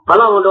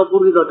 Palawando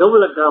Purido,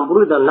 double at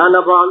Bruda,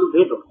 Nanabalu,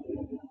 Beto.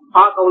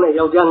 Akone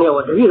Yogania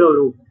was the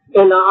hero,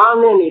 and the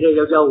army in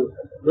Yogao,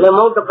 the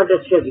mount of the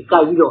Chevy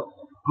Kavido.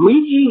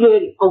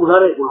 Me,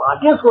 Ogarism,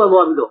 I just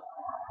want to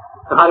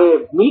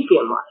I meet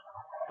him.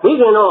 We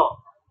can know,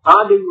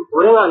 Adi,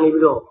 Uranga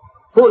Nibido,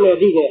 Hone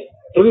Dige,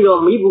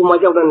 Evido, Mibu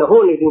Major and the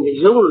Hone in the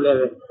Zulu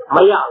level,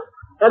 Maya,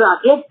 and I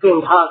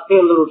can't have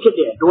 10 little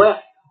kitty, where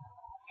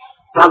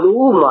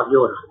Tabu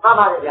Major,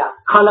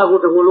 Kana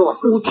would go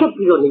to chip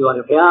you on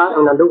your affair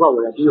and Anduga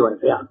will have you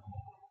affair.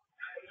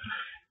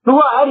 No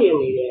idea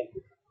needed.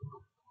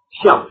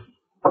 Shout.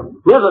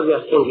 Never be a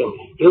thinking.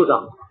 Use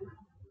up.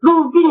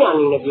 No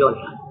opinion in the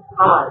Bionia.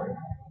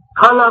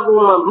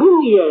 Kanaguma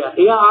Minia,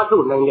 they are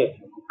two named.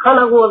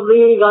 Kanago,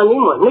 the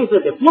Ganima, they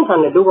said the pink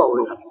and the Duga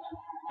winner.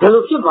 The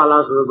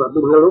Lucifalas will do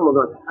no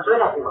more.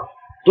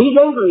 He's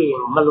angry,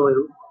 Maloy.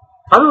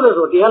 Others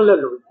of the other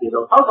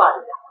Lucido.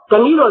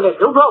 Canilo let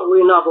Duga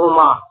win up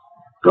Oma.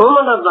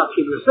 Don't of that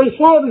people say,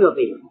 save your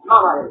thing.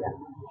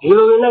 You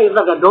will know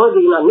like a dog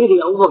in a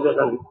media over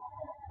the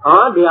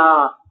they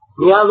are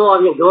Mialo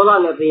of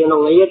Dolan at the end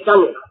of the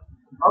channel.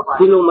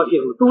 Silumaki.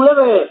 To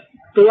live,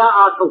 they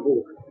are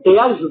Atoku. They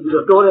are to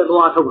the door of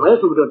water,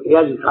 west of the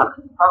Tiajica.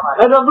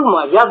 I don't do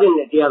my yard in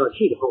the other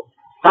sheet.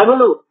 I don't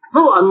know.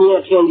 No, I'm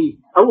near Chandy.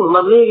 Oh,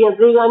 Malayan,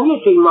 they are near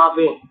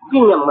Mabe,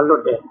 Pina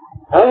Malote.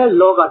 I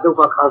log at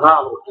Dupa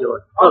Kazao.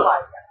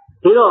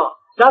 You know,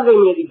 Saturday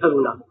near the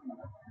Paguna.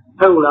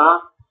 Paguna,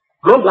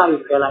 Megari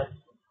Fella.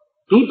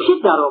 He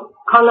pit out,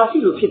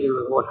 Kanasi to fit in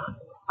the water.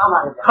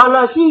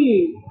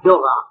 Kanasi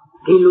Yoga,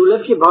 he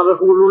left your brother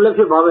who left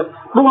your brother,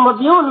 who must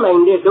be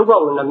online there to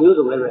go in the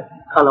music level,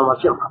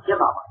 Kanamashima.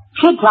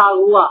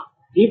 Chitawa,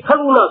 the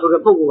Paguna to the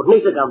Pogo,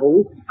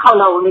 Nizakabu,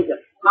 Kana Nizak.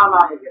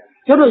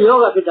 Tell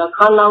yoga to the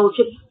Kana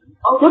chip.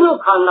 Tell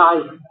Kana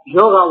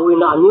yoga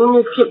win a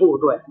new chip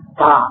would wear.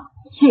 Ah,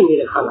 she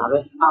need a Kana.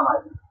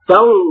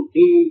 Down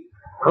the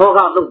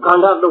Roga to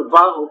Kanda to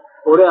Bago,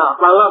 or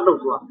Pala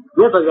to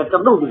never get a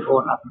blue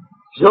before her.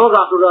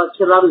 Yoga to the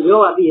Chilabu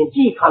Yoga in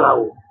G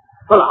Kanao.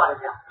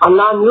 And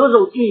now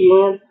music G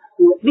in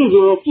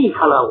G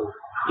Kanao.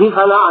 G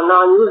Kana and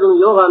now using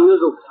yoga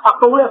music. A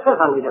Korea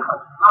second in the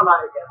Kana.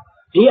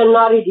 G and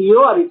Nari the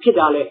Yoga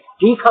Chitale,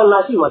 G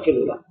Kanasi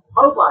Machina.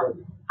 How far?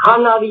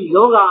 Kanari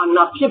yoga and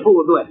not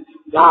people do it.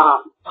 Ya,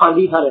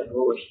 Pandita.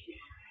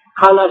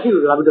 Kanasi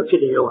will love the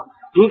Pit yoga.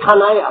 G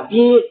Kanai, a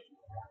bit.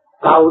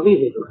 How did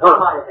it?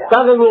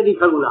 Doesn't mean the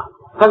Kaguna.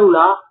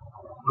 Kaguna,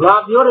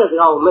 not your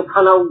now,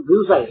 Mekana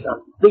Busa,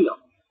 Dio.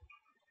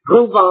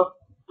 Ruba,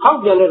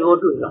 how can it go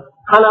to it?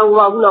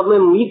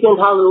 Kanawa, meet and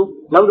Halu,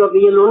 Lauda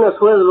Bieluna,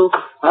 Swello,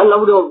 and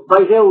Lauda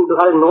Baisel, to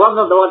have no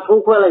other than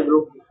 2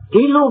 quail.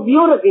 Dilo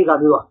beautiful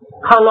as you are.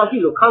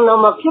 Kanasilo,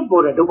 Kanama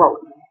Pipo at the wall.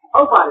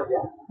 How far is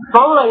that?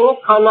 Paula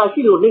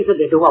Kanasilo needs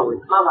the wall.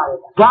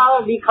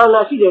 Dara di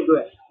Kanasi de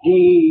dress.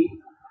 The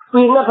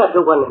Queen of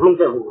the one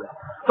needs a woman.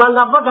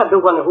 Santa Bata to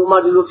one who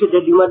might look at the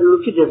Dimadu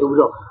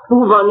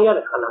who van near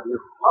the Kanabu.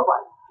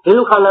 They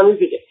look Kanami.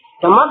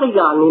 The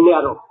Matajan in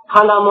Nero,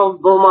 Kanamo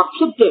Boma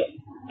Chite,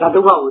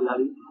 Tatuba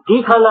Winari.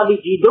 The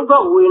Kanadi, the Doga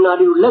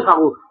Winari,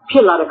 Lekau,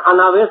 Pilla the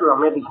Canaves or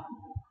maybe.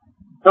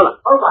 ဟုတ်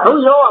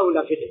လားတို့ယောဂဝင်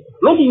တာဖြစ်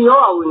တယ်မက်ဒီ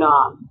ယောဂ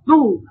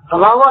ဝင်တာသူ့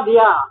သဘာဝ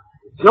တရား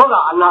ယောဂ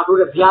အနာဆို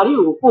တဲ့ဗျာဒီ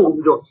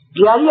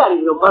ကိုပို့ပြီးတော့ဗျာဒီ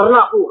ကနေပြီးတော့မရဏ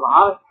ပို့ပါ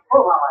ဟု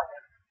တ်ပါပါ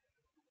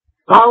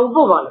ဘာ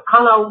ကိုပို့ပါလဲခ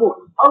န္ဓာ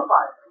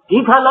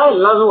ကိုပို့ဟုတ်ပါဒီခန္ဓာ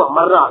ရဲ့လမ်းဆုံးက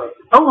မရ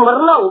ဏပဲဟုတ်မ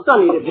ရဏကိုတတ်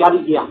နေတဲ့ဗျာဒီ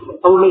တရား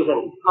သုံးနေ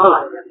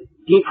စနေဟုတ်လား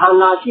ဒီ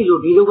ခန္ဓာရှိ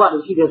လို့ဒီဒုက္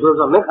ခတွေရှိတယ်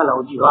ဆိုတော့မဲ့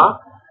ခန္ဓာကိုကြ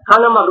ည့်ပါခ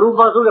န္ဓာမှာရူပ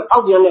ဆိုတဲ့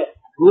ပေါက်ပြန်တဲ့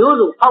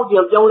မျိုးစုံ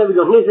ပေါက်ပြန်ပြောင်းလဲပြီး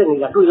တော့နှိမ့်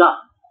ဆက်နေတာတွေ့လား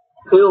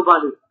သေ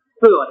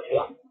ယောပါလို့တွေ့ရ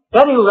တယ်ဗျာ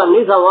အဲ့ဒီက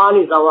နေသာဝါ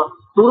နေသာဝါ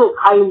သူတို့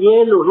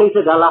ခိုင်မြဲလို့နှိမ့်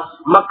ဆက်တာလား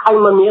မခိုင်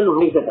မမြဲလို့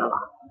နှိမ့်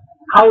ဆက်တာလား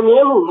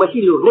ခိုင်မြဲမှုမ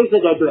ရှိလို့နှိမ့်ဆ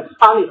က်တဲ့အတွက်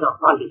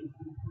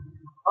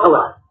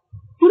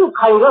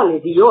အားလိသာပါလိဟုတ်ပါသူတို့ခိုင်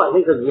ကနေဒီရောကနှိ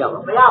မ့်ဆက်ရမှာ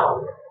မရပါ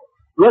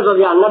ဘူးမြတ်စွာ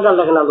ဘုရားအနတ္တ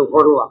လက္ခဏာလို့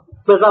ခေါ်တော့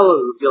ကပြဿနာ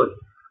ကိုပြောတယ်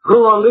ဘု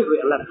ရားမိတ်ဆွေ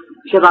အနတ္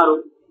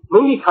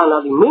တဖြစ်တာတော့မိမိခန္ဓာ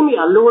ဒီမိမိ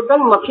အလို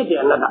တိုင်းမဖြစ်တဲ့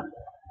အနတ္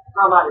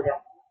တမှန်ပါတယ်ဗျ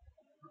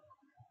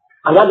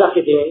အနတ္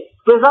တဖြစ်တယ်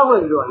ပြဿနာဝင်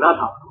ပြီးတော့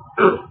နားထောင်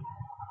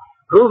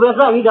ရူ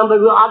ပသဟိတံ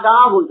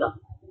ပပြောအာတာဘုရား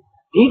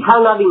ဒီ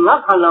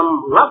ခန္ဓာဒီငါခန္ဓာ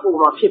ငါ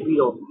ပုံမှာဖြစ်ပြီး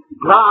တော့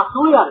ငါ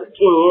အစိုးရတယ်ခ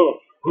င်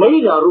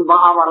ရင်နေရရူ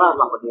ပအာဝ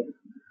ရမှာပါ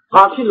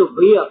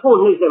တယ်ဘာဖြစ်လို့ဘေးကကိုယ်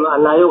နှိမ့်တယ်မှာ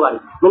အနာယောဂါ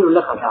မင်းတို့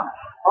လက်ခံထား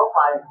ဟုတ်ပါ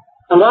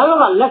တယ်အနာ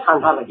ယောဂါလက်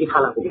ခံထားတယ်ဒီ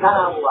ခန္ဓာကိုဒီ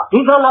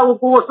ခန္ဓာကို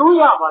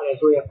ကိုယ်စိုးရပါ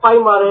တယ်ဆိုရင်ပို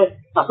င်ပါ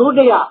တယ်အစိုး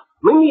တရား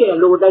မိမိ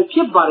ရဲ့လိုတိုင်းဖြ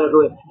စ်ပါ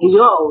တယ်ဆို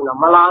ရင်ဒီရောအောင်လား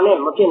မလာနဲ့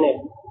မဖြစ်နဲ့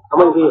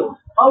အမုန်း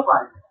ပေးဟုတ်ပါတ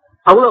ယ်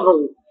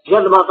အခုတော့ယ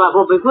တမသာ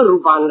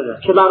ကိုဘေခွရူပ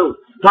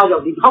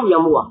နဲ့ဖြစ်လာလို့ဒါကြောင့်ဒီဖောက်ရ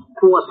မှုက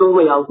ကိုယ်အစိုး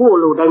မရဘူးကိုယ်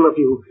အလိုတိုင်း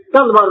မဖြစ်ဘူး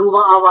တသမရူပ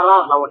အာဝရ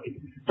သာ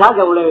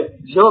ဝတိဒါကြောင့်လေ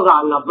ယောဂ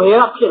နာ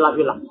ဘယ်ကဖြစ်လာ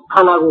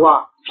ခန္ဓာကိုယ်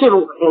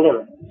ကဖြစ်ဖို့အင်းတယ်ပဲ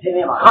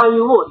ခံယူ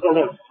ဖို့အင်း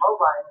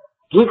တယ်ဟုတ်ပါတယ်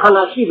ဒီ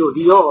ခန္ဓာရှိလို့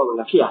ဒီယောဂ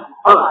နာဖြစ်ရတယ်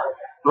ဟုတ်ပါ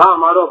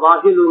တယ်ငါမှာတော့ဘာ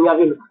ဖြစ်လို့ညာ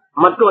ဖြစ်လို့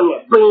မတွတ်နဲ့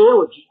ပင်ရင်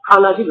ကိုခ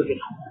န္ဓာ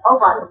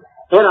ရှိလို့ဖြစ်တာဟုတ်ပါတယ်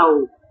အဲ့ဒါကို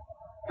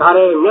ဒါ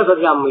လည်းမြတ်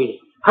စွာဘုရားမေးတယ်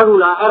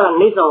အခုလား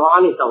အဲ့ဒါနေဆောင်ဝါ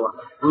အနေဆောင်ဝါ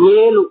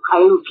မြဲလို့ခို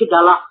င်လို့ဖြစ်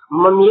တာ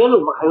လားမ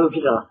မြဲလို့မ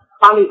ခိုင်လို့ဖြစ်တာလား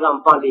ပါဠိကံ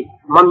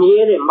ပန္တိမ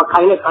မြဲတဲ့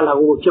မခိုင်တဲ့ခန္ဓာ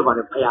ကိုယ်ဖြစ်ပါတ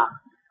ယ်ဘု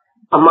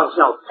ရားအမှန်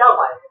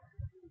လျှောက်ပါတယ်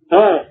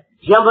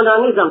ယမနာ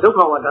နိစ္စဒုက္ခ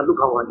ဝါ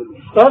ဒဒုက္ခဝါဒီ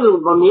အဲ့လို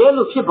မမြဲ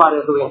လို့ဖြစ်ပါ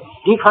တယ်ဆို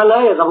ရင်ဒီခန္ဓာ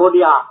ရဲ့သဘောတ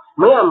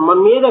ရားမင်းက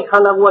မမြဲတဲ့ခ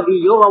န္ဓာကိုယ်ကဒီ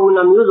ယောဂဝိ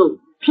ညာဉ်မျိုးစုံ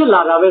ဖြစ်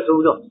လာတာပဲ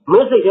ဆိုပြီးတော့မ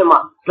င်းစိတ်ထဲမှာ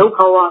ဒုက္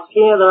ခဝါဆ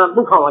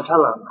င်းရဲတာဒုက္ခဝါချ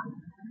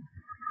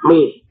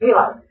မ်းသာတာမေးပြီး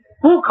ပါ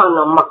ကိုယ်ခန္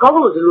ဓာမကော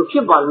င်းလို့ဒီလိုဖြ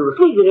စ်ပါလို့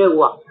သိကြ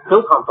တဲ့ကွာဒု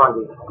က္ခပန်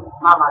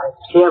တယ်မှန်ပါတယ်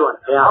ဆင်းရဲပါ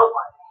ဘု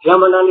ရားဟုတ်ပါယ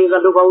မနာနိစ္စ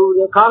ဒုက္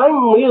ခဝါဒီခါတို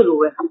င်းမေးလို့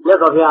ပဲမြတ်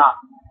စွာဘုရား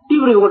တိ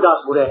ပရိဝတ္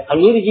တဆိုတဲ့အ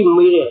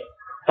ရေးကြီးမေး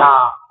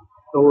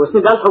တဲ့ဒါစ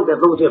စ်တမ်းထုတ်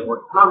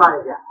တဲ့သုံးချက်ပေါ့မှန်ပါတ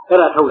ယ်ဗျ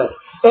အဲ့ဒါထုတ်လိုက်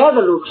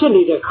အဲ့ဒါလိုဖြစ်နေ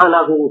တဲ့ခန္ဓာ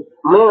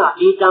ကိုယ်မင်းက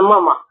အေတံ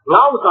မမ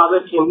ငါ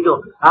ဥစ္စာပဲထင်ပြီးတော့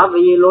ဒါ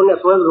ဘယေလုံးနဲ့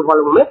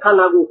ဆွဲလို့ဘာလို့မင်းခန္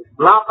ဓာ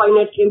ကိုယ်ငါပိုင်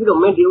နဲ့ထင်ပြီးတော့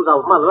မင်းဒီ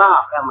ဥစ္စာကိုမှတ်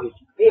လားဖះမေး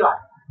ပြီးပါ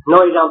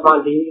နောဣဒံ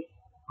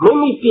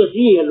ပန္တိမိမိပြည့်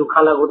စည်ရလို့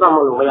ခန္ဓာကိုယ်တတ်မ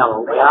လို့မရပါ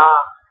ဘူးဗျာ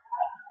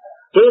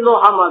ဒီ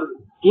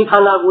လိုဟာမှဒီခ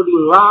န္ဓာ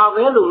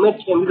ကိုယ်ဒီငါပဲလို့မ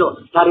င်းထင်ပြီးတော့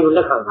ဒါတွေကို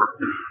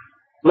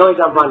လက်ခံတာနော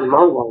ဣဒံပန္တိ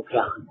မဟုတ်ပါဘူး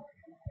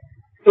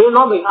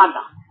ဗျာဒီလိုပဲအတ္တ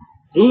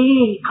ဒီ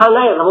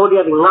ခန္ဓာရဲ့သဘော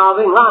တရားဒီငါ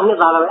ပဲငါ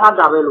အနှစ်သာရပဲ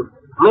အတ္တပဲလို့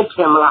မထ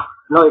င်မလား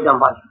နောဣတံ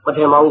ပါမထ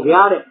င်ပါ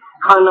ဘူးဗျာ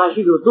တဲ့ခန္ဓာ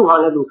ရှိလို့သူ့ဟာ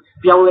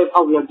နဲ့သူပြောင်းလဲ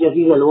ဖောက်ပြန်ပြည့်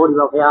စည်တဲ့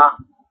လောဒီပါဗျာ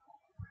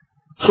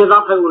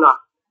ခြေသား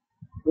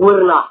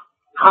ဖက်ကုနာဝေဒနာ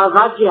ခါ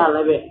စားကြရ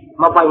လည်းပဲ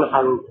မပိုင်မဆို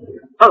င်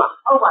ဘူးဟုတ်လား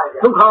ဟုတ်ပါ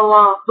တယ်ဒုက္ခ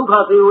ဝါဒုက္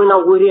ခသေဝနာ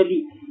ဝေ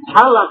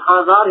ရတိချမ်းသာ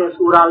ခံစားတယ်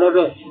ဆိုတာလ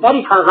ည်းပဲအဲ့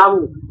ဒီခံစားမှု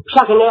ဖြ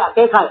တ်ခနဲ့အသ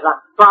က်ခါ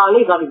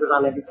စားပါဠိသာတိပဇာ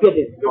နဲ့ပြည့်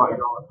တယ်ပြောတယ်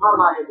တော့မှန်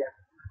ပါတယ်ဗျာ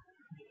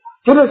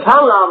ဒီ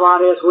လိုချမ်းသာပါ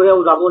တယ်ဆို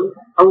တဲ့ဥစ္စာပေါ့လေ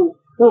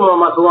အခုဥမာ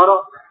မှာဆိုတော့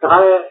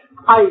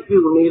တခါလေအိုက်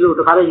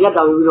ပြုနေလို့တခါလေ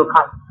ရက်တောင်ပြီးတော့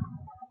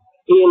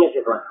ခတ်အေးနေဖြ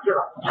စ်သွား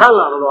ချ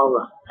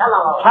မ်းသာတော့ဟုတ်လားချ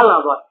မ်းသာပါချမ်းသာ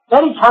သွား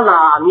အဲ့ဒီချမ်းသာ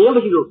အမြဲ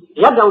မရှိလို့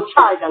ရက်တောင်ချ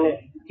လိုက်တဲ့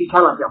ဒီချ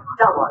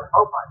မ်းသာပြောက်ပါတယ်ဟု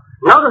တ်ပါ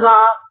တယ်နောက်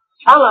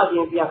တစ်ခါချမ်းသာခြ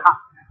င်းပြန်ခတ်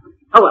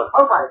ဟုတ်ပါ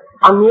ဟုတ်ပါ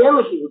တယ်အမြဲမ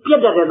ရှိဘူးပြတ်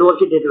တတ်တဲ့သဘော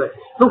ဖြစ်တဲ့အတွက်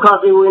ဒုက္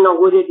ခသေဝေန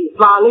ဝေ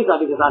ဒတိသာလိက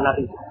တိ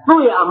ကသာနာတိသူ့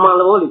ရဲ့အမှန်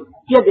သဘော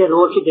လေးပြတ်တဲ့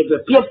သဘောဖြစ်တဲ့အတွ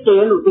က်ပြတ်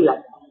တယ်လို့သိလိုက်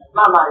မှ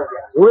န်ပါ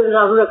တယ်ဗျဝေဒ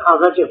နာဆိုတဲ့ခံ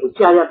စားချက်ကို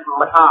ကြာရ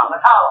မထားပါ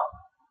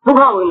ဒုက္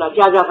ခဝေဒနာ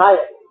ကြာကြာ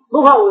ထားရဲ့ဒု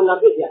က္ခဝေဒနာ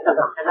ပြည့်ပြတ်တတ်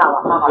တာပါ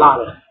မှန်ပါ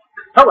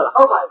လားဟုတ်ပါလားဟု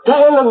တ်ပါဒါ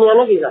အဲ့လိုမြန်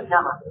တဲ့ကိစ္စချ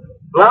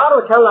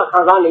မ်းပါငါတော့ချမ်းသာခံ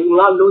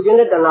စားနေငါလိုချင်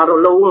တဲ့တ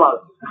ဏှာတော့လုံးဝ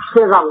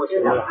စဉ်းစားဖို့ရှိ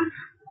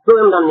တယ်သူ့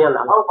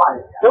အမှန်မြန်လာဟုတ်ပါတယ်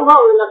ဒုက္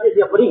ခဝေဒနာပြ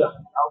ည့်ပြတ်ပရိက္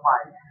ခဟုတ်ပါတ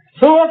ယ်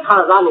ဆင်းရဲ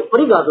ခံစားနေပ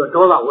ရိက္ခဆို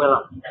ဒေါသ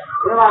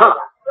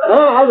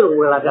ဝင်လာအဲ့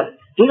လိုဝင်လာကြ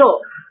ဒီတော့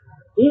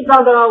ဒီသံ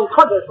ဃာ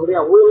ကိုထွက်တယ်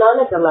ဆိုတော့ဝေဒနာ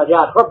နဲ့တ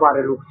ဏှာကြားထွက်ပါတ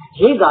ယ်လို့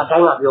ရေးတာတို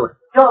င်းကပြော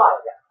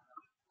တယ်ပြောပါဗျာ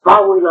ဘာ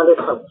ဝေ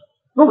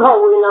ဒနာလဲထွက်ဒုက္ခ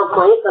ဝေ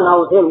ဒနာမှန်ရင်တဏှာ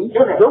ကိုသိပြီ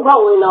ဒုက္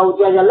ခဝေဒနာ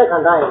ကိုကြာကြာလက်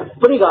ခံထားရင်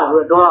ပရိက္ခ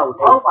ဆိုတော့ဒေါသကို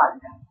ဟုတ်ပါ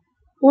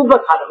တယ်ဥပ္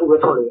ပခါတစ်ခုပဲ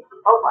ထုတ်လို့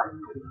ဟုတ်ပါ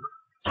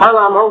တယ်ချမ်း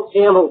သာမဟုတ်ဆ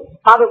င်းရဲမဟုတ်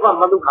သာဒုက္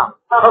ခမဒုက္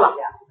ခဟုတ်လား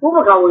ဗျာဥပ္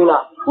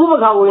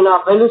ပခါဝေဒနာ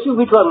ဘယ်လို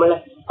ရှုပြီးထွက်မလဲ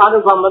သာဒု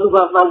က္ခမဒုက္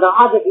ခသံတ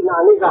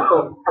အတ္တိနာအနိစ္စဆို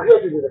အပြည့်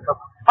ရှိတယ်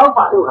ဟုတ်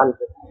ပါဒုက္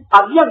ခအ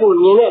ပြည့်ကို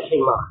မြင်တဲ့အ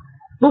ချိန်မှာ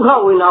ဒုက္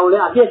ခဝေဒနာကိုလ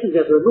ည်းအပြည့်ရှိ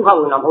တယ်ဆိုဒုက္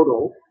ခဝေဒနာ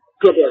မဟုတ်တော့ဘူး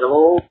ပြည့်တဲ့သဘော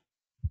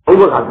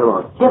ဥပ္ပခါ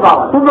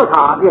ဆိုတော့ဖြစ်ပါပါဥပ္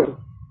ပခါအပြ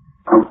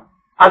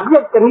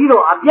ည့်တနည်း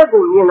တော့အပြည့်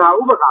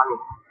ကိုမြင်တာဥပ္ပခါနဲ့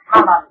မှ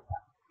န်ပါ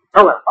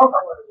ဟုတ်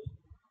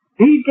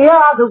လားဟုတ်ပါဒီတ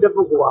ရားအထုတ်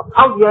တဲ့ပုဂ္ဂိုလ်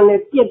ကဖောက်ပြန်နေ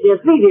ပြည့်တယ်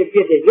သိ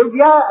တယ်ဖြစ်တယ်ရုပ်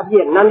တရား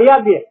အပြည့်နန္တ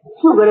ရားအပြ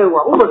ည့်ရှုကြ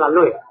တဲ့ဟိုကဥပ္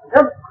ပခါလွတ်ရ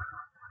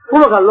ဥ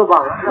ပက္ခလွတ်ပါ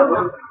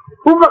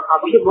ဘူးဥပက္ခ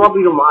ဖြစ်သွား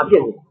ပြီးတော့မှအပြ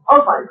စ်နေဟု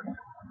တ်ပါဘူး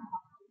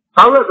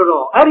ဆောင်းလို့ဆို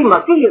တော့အဲ့ဒီမှာ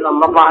ကိလေသာ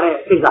မပါတဲ့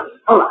ကိစ္စ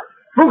ဟုတ်လား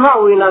ဒုက္ခ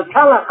ဝေဒနာချ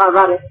မ်းသာခံ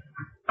စားတဲ့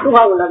ဒုက္ခ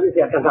ဝေဒနာဖြစ်เ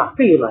สียတက္က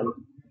သိပါလို့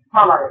မှ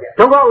န်ပါတယ်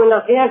ဒုက္ခဝေဒနာ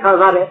ဆင်းရဲခံ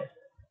စားတဲ့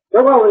ဒု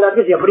က္ခဝေဒနာဖြ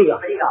စ်เสียပရိက္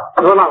ခ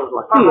ဒေါသကို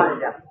သိပါ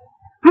တယ်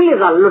ကိလေ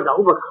သာလွတ်တာ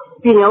ဥပက္ခ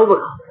ပညာဥပက္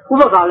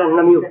ခလည်း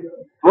2မျိုး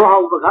မော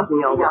ဟဥပက္ခပ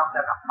ညာဥပက္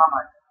ခ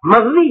မ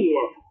သိရ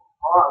င်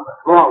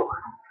မောဟ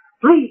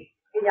သိ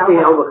ပ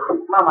ညာဥပက္ခ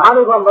အား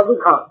လုံးကမဒု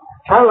က္ခ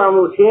ချမ်းသာ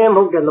မှုဆင်းရဲ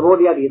မှုတဲ့သဘော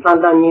တရားတွေတန်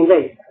တန်မြင်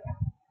တဲ့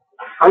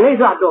အနိစ္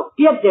စတော့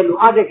ပြက်တယ်လို့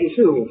အားတက်ကြီး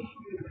ရှိနေ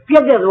ပြ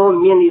က်တဲ့သဘော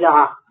မြင်နေတာ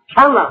ဟာချ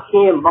မ်းသာဆ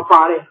င်းရဲမ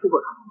ပါတဲ့ဥပ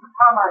က္ခ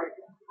မှန်ပါတယ်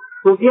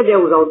ကိုပြက်တဲ့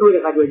ဥစ္စာကိုတွေ့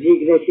တဲ့အခါကျရေး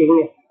ကြတဲ့ချိန်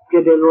နဲ့ပြ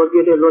က်တယ်လို့ကြ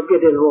ည့်နေပါကို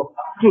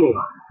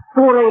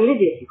ယ်တိုင်လက်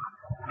တည်း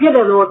ပြက်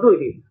တဲ့သဘောတွေ့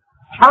တယ်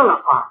ချမ်းသာ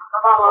ပါ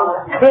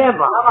ဆဲ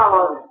ပါ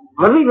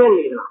မသိပဲ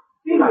နေလား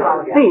သိပါပါ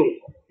သိ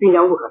ပ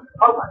ညာဥပက္ခ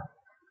ဟုတ်ပါ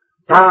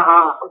ဒါဟာ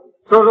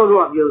စောစောက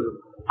ပြောလို့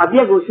အပြ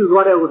က်ကိုရှု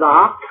သွားတဲ့ဥစ္စာ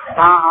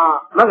ဒါဟာ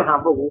မဂ္ဂထာ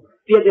ပုဂ္ဂိုလ်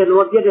ပြက်တဲ့သ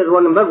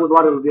ဘောနဲ့မက်ကို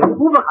သွားတယ်လို့ပြော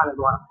ဥပက္ခနဲ့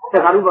သွားတာသ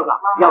က္ကာဥပက္ခ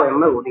ရောက်ရင်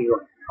မက်ကိုတီး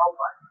တော့ဟုတ်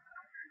ပါ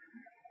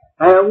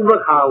ဥပ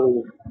က္ခကို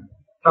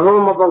သဘော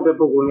မပေါက်တဲ့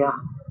ပုဂ္ဂိုလ်များ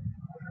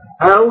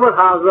ဥပက္ခ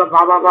ဆိုတာ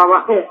ဘာ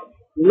ဟဲ့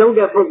လုံး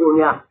တဲ့ပုဂ္ဂိုလ်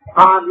များ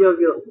ဘာပြော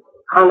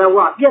ခန္ဓာက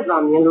အပြက်သာ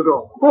မြင်လို့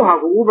တော့ကိုယ့်ဟာ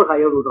ကိုဥပက္ခ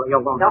ရောက်လို့တော့ရော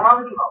က်ပါမယ်ရောက်ပါမ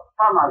သိပါဘူး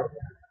မှန်ပါလေ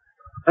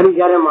အဲ့ဒီ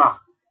ကြားထဲမှာ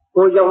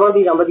ကိုရောက်မှ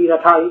သိတာမသိတာ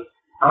ထားပြီး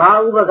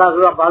ဥပက္ခ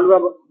ဆိုတာဘာ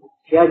လို့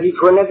ဆရာကြီး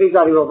ထွန်းတဲ့ကိစ္စ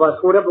တွေပါ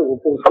ဆိုတဲ့ပုဂ္ဂို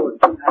လ်ပုံဆိုးတယ်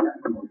ကို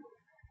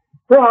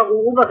ယ့်ဟာကို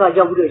ဥပက္ခ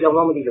ရောက်ပြီးတော့ရောက်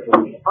မှမသိတဲ့ပုဂ္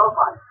ဂိုလ်ဟုတ်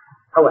ပါ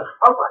ဟုတ်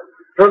ပါ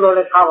တော်လ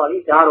ည်းထားပါလိ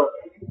ဒါတော့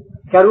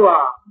ကျတို့က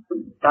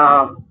ဒါ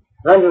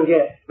လမ်းညွှန်ချ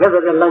က်လက်သ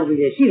က်လမ်းညွှန်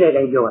ချက်ရှိတဲ့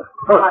တိုင်းပြောတာ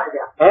ဟုတ်ပါ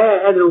ဗျာ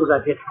အဲ့ဒီဥစ္စာ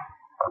ဖြစ်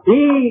ဒီ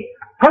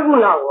ဖက်ကု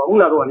နာကိုခု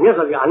နကတော့မြတ်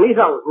စွာဘုရားအနိစ္စ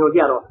ကိုညွှန်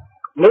ကြတော့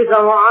နေသံ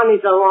ဝါအနိ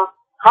စ္စဝါ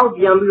ဟောက်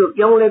ပြန်ပြီးတော့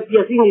ပြောင်းလဲပြ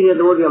ည့်စည်နေတဲ့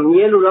သဘောတွေက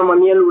မြဲလို့လားမ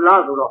မြဲလို့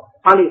လားဆိုတော့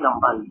အနိစ္စ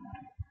ပန်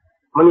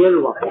မမြဲ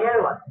လို့ပါ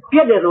ပြ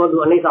ည့်တဲ့သဘောသူ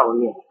အနိစ္စကို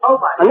မြင်ဟုတ်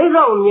ပါအနိစ္စ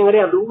ကိုမြင်ကြ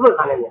တဲ့သူဥပ္ပ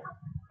ခါနဲ့မြင်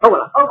ဟုတ်ပါ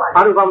လားဟုတ်ပါ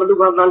ဘာလို့ကမလူ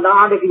ကတန်တာ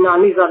အတကိနာ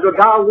အနိစ္စတော့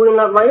ဒါဝေဒ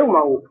နာမယုံ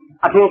မှာကို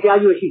အထင်ရှား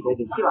ရွရှိတယ်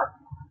ရှိပါ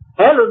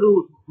အဲ့လိုသူ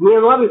မြင်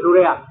သွားပြီဆို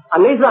တော့အ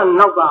နိစ္စ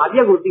နောက်ကအပြ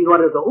ည့်ကိုသိသွား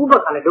တယ်ဆိုဥပ္ပ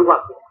ခါနဲ့ဒုက္ခ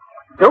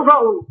ကို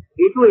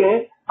ဒီတွေ့ရင်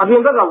အပြ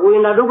င်ဘက်ကဝေဒ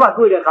နာဒုက္ခ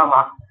တွေ့တဲ့အခါ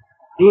မှာ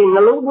ဒီနှ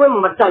လုံးသွင်း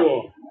မတက်ရ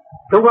င်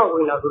ဒုက္ခ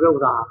ဝေဒနာဆိုတဲ့ဥ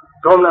စ္စာ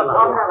ဒေါမန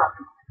လား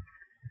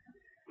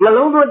နှ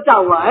လုံးသွင်းကြော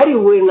က်သွားအဲ့ဒီ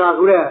ဝေဒနာ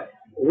ဆိုတဲ့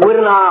ဝေဒ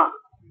နာ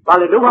ဘာ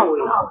လဲဒုက္ခဝေ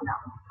ဒနာ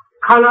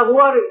ခန္ဓာကို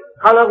ယ်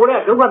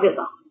ရဲ့ဒုက္ခသစ္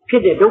စာဖြ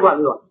စ်တဲ့ဒုက္ခ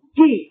မျိုး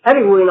ကြည့်အဲ့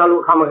ဒီဝေဒနာ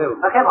လို့ခါမခဲ့ဘူး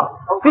မခဲ့ပါ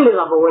ဘူးဖြစ်နေ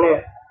တာဘဝင်နဲ့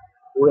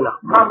ဝေဒနာ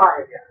မှန်ပါ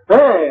ရဲ့ဗျ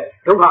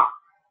ဒုက္ခ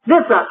သ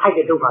စ္စာထိုက်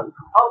တဲ့ဒုက္ခ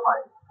ဟုတ်ပါတ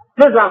ယ်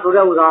သစ္စာဆို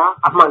တဲ့ဥစ္စာ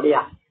အမှန်တ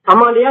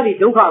ရားဒီ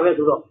ဒုက္ခပဲ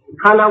ဆိုတော့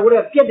ခန္ဓာကိုယ်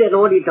ရဲ့ပြက်တဲ့သ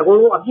ဘောဒီတကုံ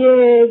လုံးအပြည့်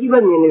ကြီးပဲ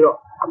မြင်နေတော့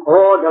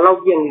ဒီလောက်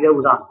ပြက်နေတဲ့ဥ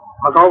စ္စာ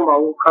မကောင်းပါ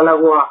ဘူးခန္ဓာ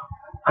ကိုယ်က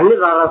အနိစ္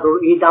စရာဆို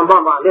အေတံပ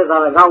မအနိစ္စ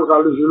ရာကောဥစ္စာ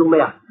လို့ယူလို့မ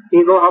ရဧ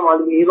သောဟောမှာ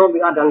လူဧသောပိ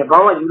အတ္တနဲ့ဘာ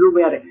မှယူလို့မ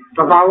ရတဲ့သ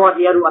ဘာဝတ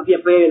ရားတို့အပြ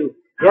က်ပဲလို့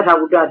ယထာ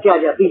ဘုဒ္ဓကြာ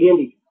သိခြင်း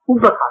ဒီဥ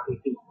ပ္ပခါသိ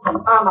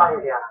အားပါ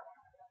ရဲ့ဗျာ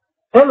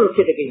အဲ့လိုဖြ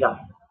စ်တဲ့ကိစ္စ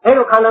အဲ့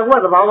လိုခန္ဓာကို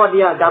ယ်ကသဘာဝတ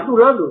ရားဒါသူ့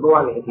လမ်းသူ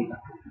သွားနေတဲ့ကိစ္စ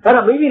အဲ့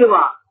ဒါမိမိတို့က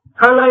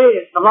ခန္ဓာရဲ့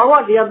သဘာဝ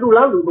တရားသူ့လ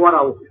မ်းသူသွား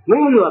တာကိုမိ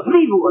မိတို့ကသိ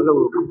ဖို့အ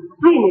လုံး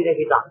သိနေတဲ့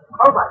ကိစ္စ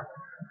ဟုတ်ပါတယ်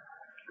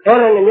အဲ့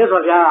ဒါနဲ့မြတ်စွာ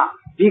ဘုရား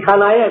ဒီခန္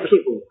ဓာရဲ့အဖြ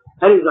စ်ကို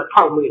အဲ့ဒီဆို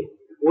ထောက်မေး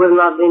ဝေဒ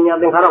နာသင်ညာ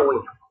သင်္ခါရဝိ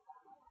ညာဉ်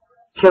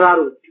ခြေသား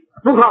တို့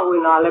ဒုက္ခဝေ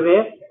ဒနာလည်းပဲ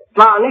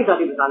သာအနိစ္စ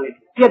တိပ္ပာနဲ့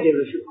ပြည့်တယ်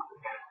လို့ရှိပါ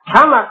ချ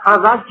မ်းသာခံ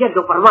စားချက်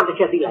တော့ပရမတ်တစ်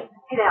ချက်သိလိုက်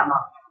သိတယ်မှာ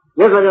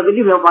မြတ်စွာဘုရား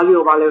တိပ္ပံပါဠိ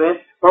တော်ပါလည်းပဲ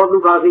သောဒု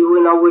က္ခသိဝေ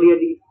ဒနာဝေရ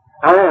တိ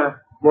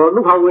ဘော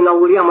ဒုက္ခဝေဒနာ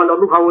ဝေရမှာတော့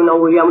ဒုက္ခဝေဒနာ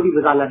ဝေရမတိပ္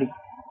ပာနာတိ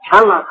ချ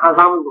မ်းသာခံ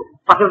စားမှုကို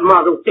ပထမ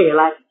ဆုံးတည်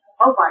လိုက်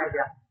ဟုတ်ပါတယ်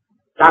ဗျာ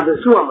ဒါဆို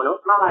ရှုရမလို့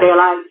တည်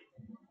လိုက်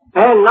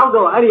နောက်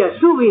တော့အဲ့ဒီက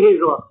ရှုပြီးဟိ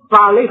ဆို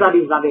ပါဠိစာ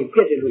တိစာတိဖြ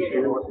စ်တယ်လို့ရှိ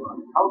လို့ဟု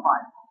တ်ပါတ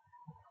ယ်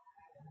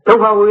ဒုက္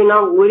ခဝေဒနာ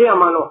ဝေရ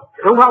မှာတော့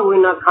ဒုက္ခဝေဒ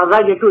နာခံ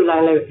စားချက်တွေ့လို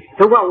က်လဲ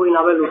ဒုက္ခဝေဒ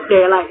နာပဲလို့တ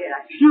ည်လိုက်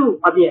ရှု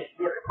အပြည့်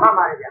မှန်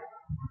ပါတယ်ဗျာ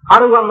အာ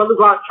ရုံကမလူ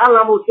ကချမ်း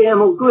သာမှုဆင်းရဲ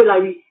မှုတွေ့လို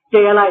က်ပြီးတ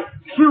ည်လိုက်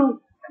ရှု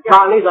ပါ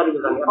ဠိစာတိ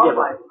စာတိအပြည့်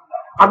ပါ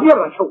အပြည့်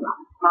မှာချုပ်တာ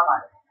မှန်ပါ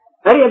တယ်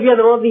အဲ့ဒီအပြည့်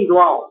သဘောသိ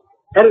သွားအောင်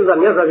အဲ့ဒီက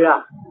မြတ်စွာဘု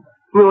ရား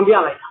ညွန်ပြ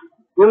လိုက်တာ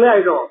ညွန်လို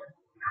က်တော့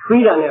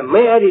ပြီးတာနဲ့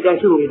မဲအဲ့ဒီတိုင်း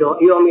ရှုနေတော့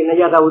အေယောမေန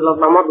ယတာဝိလော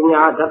သမ္မောပညာ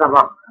ဓတ္တ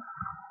ပါ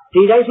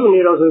ဒီတိုင်းရှုနေ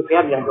တော့ဆိုဘု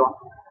ရားပြန်တော့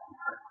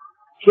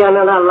ဆရာန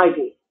န္ဒလိုက်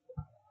ပြီး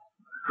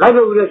ပြီး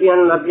တော့ဆရာ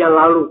နန္ဒပြန်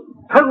လာလို့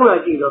ဖက်ကုဏ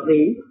ကြည့်တော့သိ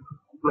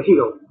မရှိ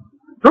တော့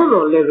သို့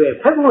တော်လည်းပဲ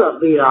ဖက်ကုဏ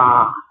သေးတာ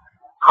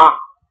ဟာ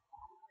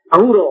အ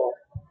ခုတော့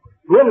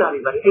မျက်နာ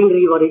တွေပါအိန္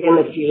ဒြေတွေအင်း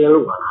နဲ့ရှင်း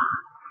လို့ပါလား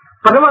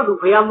ပထမသူ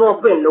ဘုရားမော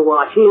ပင့်လို့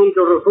အရှင်းကြီး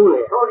တော်တော်သုံးတ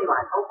ယ်ဟုတ်ပါ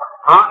ဟုတ်ပါ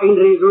ဟာအိန္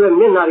ဒြေဆိုတဲ့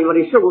မျက်နာတွေပါ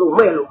ရှုပ်လို့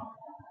မဲ့လို့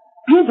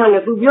ပြင်းထန်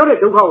တဲ့သူပြောတဲ့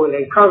ဒုက္ခဝင်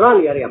လေခံစား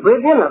နေရတယ်ဘယ်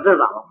ပြင်းလာသက်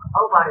တာ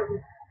ဟုတ်ပါတယ်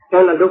ကျ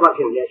န်တဲ့ဒုက္ခ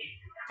ဖြစ်နေတယ်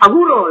အခု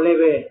တော့လည်း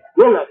ပဲ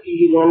မျက်နှာကြည်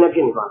ကြည်လင်းလင်းဖြ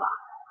စ်နေပါလား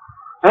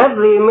အဲ့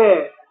ဒီမဲ့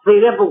သိ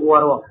တဲ့ပုဂ္ဂို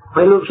လ်ကတော့ဘ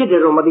ယ်လိုဖြစ်တ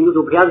ယ်တော့မသိဘူး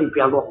သူဘုရားစီ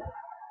ပြန်တော့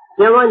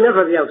ပြန်သွားမြတ်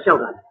စွာဘုရားကိုလျှောက်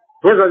တာ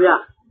မြတ်စွာဘုရား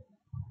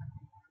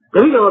တ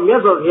တိယမြ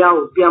တ်စွာဘုရား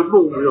ကိုပြန်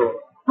ပို့ပြီးတော့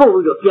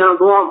ပြန်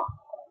သွားမှာ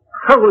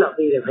ဟုတ်ကလား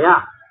သိတယ်ဘု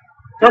ရား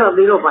အဲ့တော့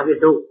သိတော့ပါဖြစ်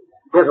တော့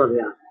မြတ်စွာဘု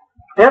ရား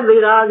အဲ့ဒီ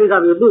သားကိစ္စ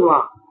မျိုးသူ့မှာ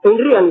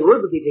Indri and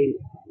work with it.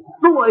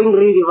 No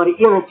Indri were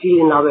in a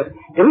chill in a way.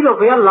 The video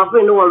of a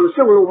lapin or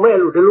several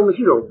male to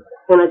Lumishiro,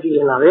 and a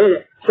chill in a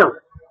way. So,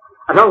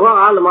 I don't want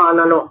Alma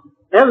and I know.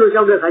 Every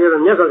job that I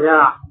have never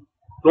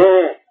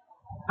there.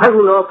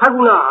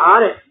 Paguna,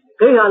 Are,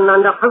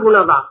 Kayananda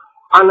Pagunada,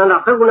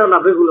 Anana Paguna,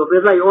 Begulo,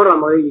 Pesa, Ora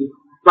Marie,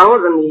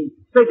 Laozani,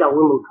 Seta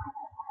woman.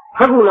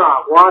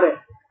 Paguna, Ware.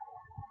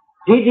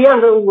 Didian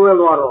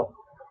Gueloro.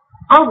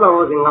 How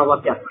was in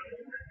our cat?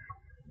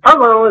 How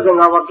was in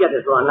our cat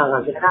to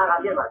another?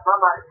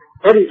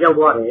 Eddie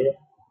Jawari.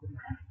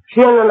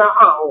 Sienna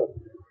Ao.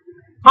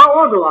 How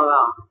old are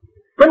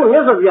you? 10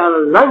 years of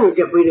your language,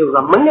 with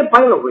a money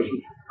pile of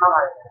wishes.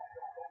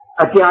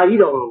 A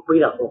Tiaido,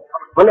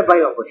 Money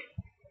pile of wishes.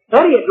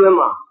 Harriet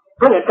Rema,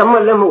 when a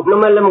Tamalemu,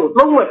 Nomelemu,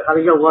 don't wait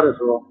at your water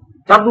so.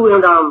 Tabu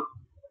and Ao.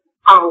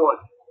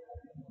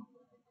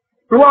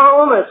 2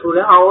 hours to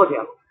the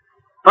Aodium.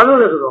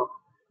 Hello,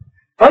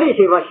 Harry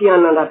was here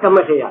and a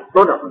Tamatea,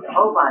 Lord of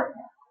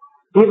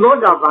the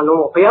Lord of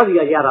Ano,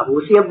 Payavia Yara,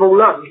 who see a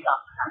bona.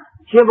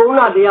 She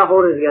bona de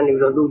Horisian,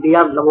 do the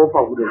other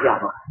of the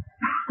Java.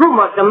 Who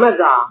must a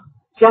mega,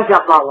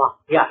 Chacha Power,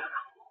 Yara.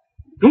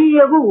 He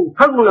a woo,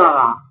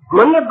 Paguna,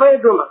 Money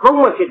Bedroom,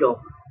 Homasido,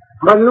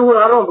 Manu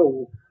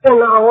Arobo,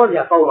 and our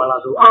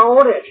Pomalazo,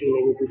 our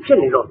action to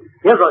Chinilo.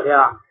 Yes,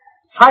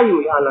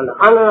 Saimi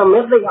Anna,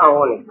 Medic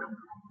Aoni,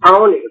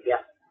 Aoni,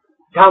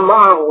 Jama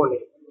Aoni.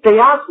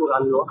 Tayar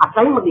no a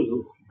time of the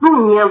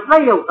Union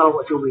Fire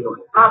of Chubio.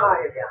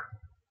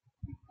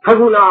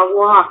 Paguna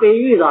was a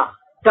user,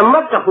 the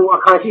Matapu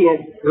Akashi,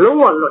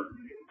 lower lot,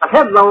 a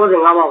head lower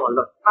than our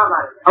lot.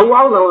 A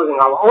wall lower than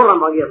our own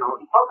Magia.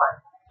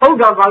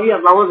 Oga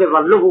Bagia lower than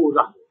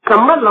Luguza, the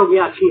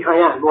Matlavia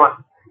Chihaya, what?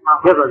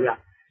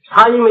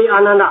 Saimi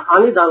Anana,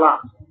 Anidala,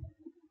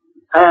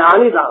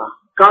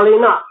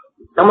 Kalina,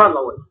 the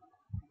Matlaw,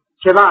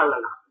 Chedana,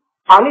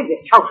 Anid,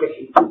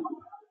 Chocolate.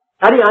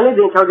 Hari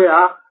anything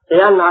Chowder. They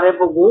are not a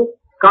Pogo,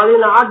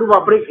 Kalina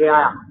Aduba break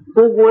here,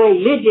 who go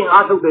in leading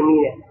out of the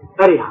near.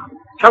 Very hard.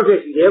 Chowder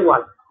is there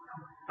one.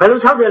 Pero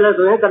Chowder lets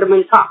the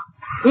Academy talk.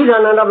 He's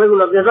another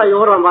regular desire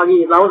or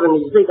Magi, thousand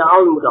is take the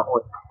album with the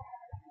horse.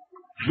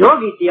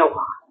 Yogi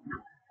Tiawa.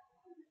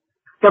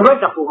 The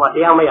Metapuma,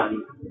 the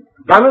Amayani.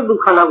 Damibu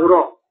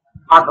Kanaguro,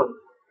 Atom.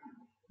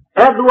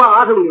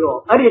 Edua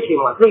Atomiro,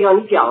 Ariashima, they are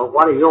Nikia,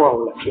 what is your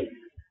own ship.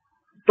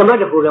 The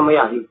Metapu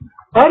Mayani.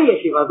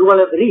 Ariashima, do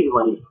let read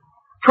money.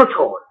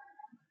 Chocho.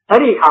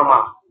 Harry Kama,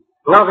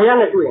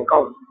 Naviana doing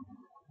call.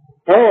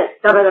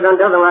 Tabadan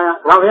doesn't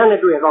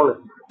Naviana doing call.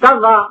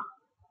 Tava,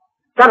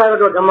 Tava,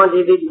 the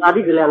Monday,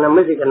 Adigal and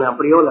Mexican and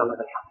Priola.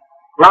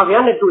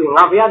 Naviana doing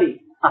Naviadi,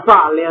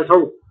 Asa,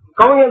 Leso,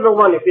 going in the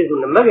one if it's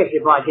in the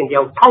Megaship, I can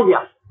tell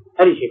Tavia,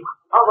 Hariship.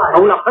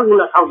 Aula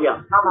Paguna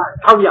Tavia,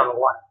 Tavia,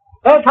 what?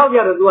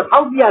 Tavia to do a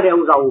Tavia,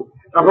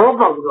 the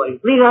Roba,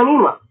 please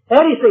anima.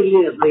 Harry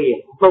saying is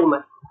the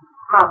Loma.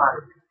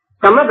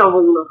 Tomato,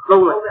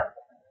 Loma.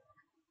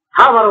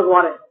 How about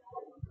water?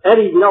 There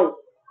is no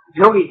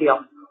Yogi Tia.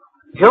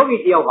 Yogi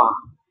Tiawa.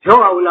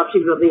 Joa will not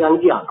keep the thing on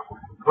Tia.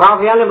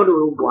 Raviana would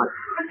do one.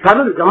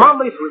 Sabu, the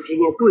Mamba is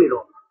reaching a 2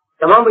 euro.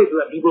 The Mamba is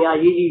reaching a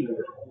year.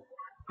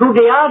 To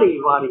the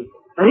Ari, Wari,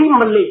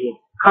 Rimalay,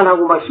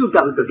 Kanaguma shoot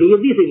up to the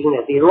decision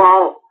at the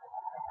wow.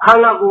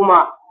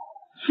 Kanaguma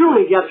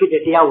soon just hit the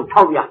Tiao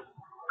Tavia.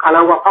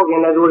 Kanawa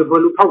Pagan and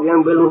Bulu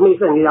Pagan, Bulu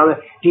Mason,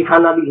 the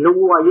Kanabi,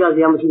 Lua,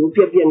 Yam,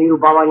 Pipi, and New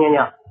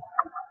Bavania.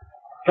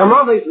 The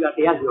mother is at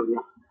the end of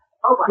you.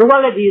 The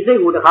quality is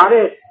able to have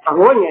a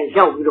one and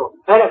shout below.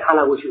 Very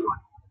color was you.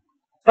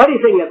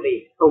 Everything that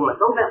they, oh my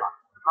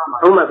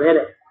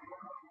better.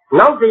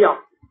 Now they are.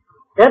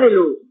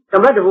 Edilu, the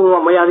matter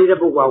who may read a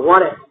book of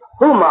water.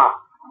 Huma,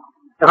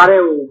 the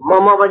Hareu,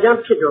 Mamma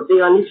Vajan Chito, the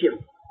Anishim.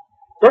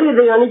 There is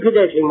the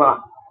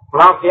Anipideshima,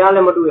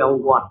 Rafaelamadu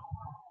one.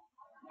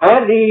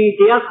 And the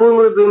Tiakun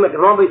will be met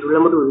Robby to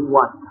Lamadu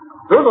one.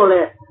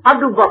 Totally, I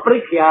do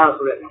Papricia,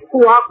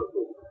 who are.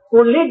 Who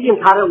lived in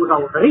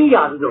Tarabudo,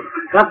 Ria, the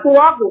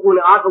Kuaku, who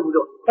are to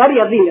do, very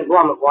a thing at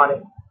one of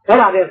water.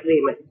 There are their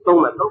slaves, so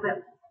much. Oh,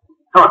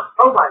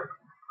 my.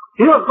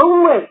 You are so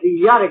much the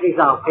Yarikis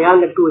are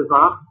Payan to his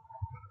bar.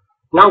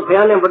 Now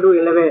Payan for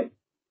doing 11.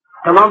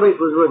 The Mambis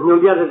was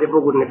New Year at the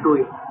book in the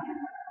 2.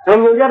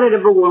 And New Year at the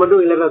book will do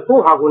 11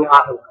 4 half on the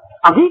Ato.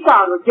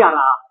 Abika,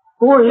 Jara,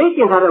 who lived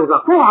in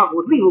Tarabudo, 4 half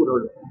would be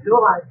good.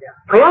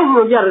 Payan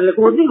New Year, the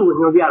Kuzi was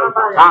New Year.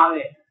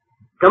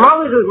 The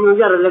Mama is New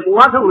Year, like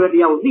what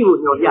already I will do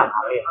with your yard.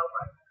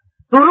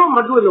 To room,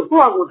 but do the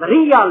poor with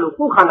Ria,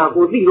 Lukana,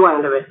 who did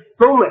one of it,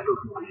 so much.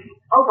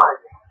 Oh, my.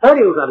 There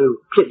you go,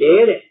 Kid.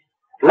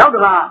 Now,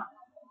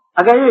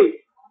 again,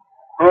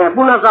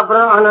 Puna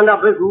Sabra,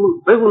 Ananda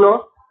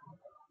Beguno,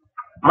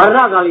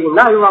 Maragali,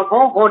 now you are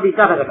 440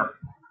 Sataka.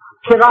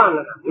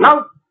 Kiran,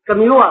 now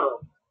Camuaro.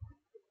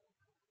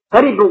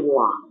 Very good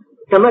one.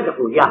 The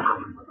metaphor, Yah.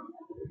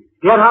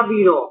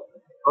 Yarabiro,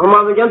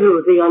 Omavajan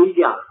to the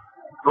Anidia.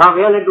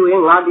 Raviana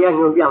doing Ladia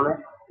and Yama.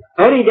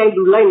 Every day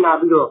to line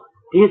Nabio.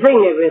 He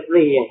saying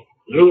everything.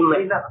 Game.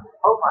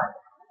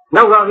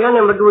 Now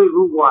Raviana do a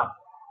good one.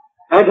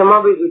 ဓမ္မ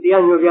ပိတ်ဆိုတ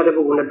ရားညွှန်ပြ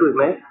တဲ့ပုဂ္ဂိုလ်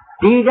နဲ့တွေ့မယ်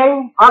ဒီတိုင်း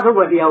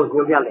အားထုတ်တဲ့တရား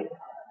ကိုညွှန်ပြ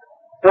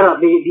လိုက်အဲ့ဒါ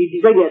ဒီ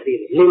စိတ်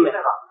နဲ့သိတယ်လင်း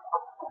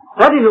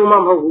မဲ့အဲ့ဒီလိုမှမ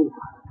ဟုတ်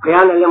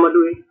ဘူးဘုရားနဲ့လည်းမ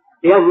တွေ့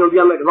တရား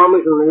ညွှန်ပြမဲ့ဓမ္မမိ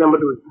တ်ဆိုလည်းမ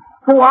တွေ့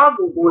ကိုအား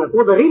ကိုနဲ့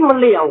ကိုယ်တည်းမ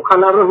လျောက်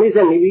ခန္ဓာတော့နှိမ့်ဆ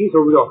က်နေ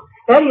ပြီဆိုပြီးတော့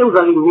အဲ့ဒီဥစ္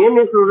စာလေးမြင်း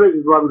နေ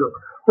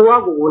ဆိုလို့ယူသွားပြီးတော့ကို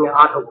အားကို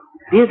နဲ့အားထုတ်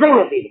ဒီစိတ်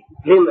နဲ့သိတယ်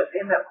လင်း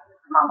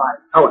မဲ့မှန်ပါတယ်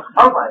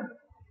ဟုတ်ပါ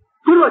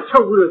တယ်သူတို့ချု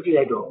ပ်ပြီးတော့ကြ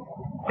ည့်လိုက်တော့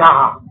ဒါ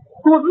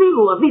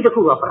ကိုသိကိုအသိတစ်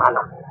ခုကပဓာ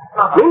နာ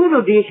မင်း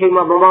တို့ဒီအချိန်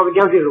မှာမ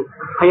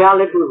မကြောက်ကြလို့ဘုရား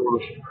လည်းတွေ့လို့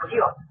မရှိ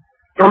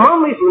ဓမ္မ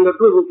မိတ်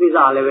ဆိုတော့တွေ့ဖို့ကိစ္စ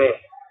လည်းပဲ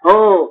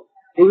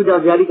ဟောဒီဝိတ္တ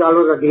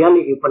ဗျာတိကာလို့ဆိုတရား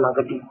နေကိုပဏာ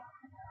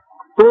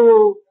ဂတိကို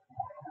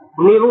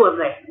နေဖို့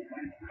အသက်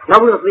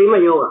နောက်ပြီးတော့သိမဲ့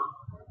ယောဂ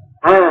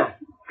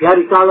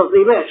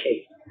ဗျာတိကာလို့သိမဲ့အချိန်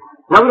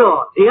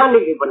နောက်ပြီးတော့တ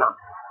ရားနေကို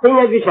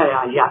ပဏာသိဉ္ဇပြချ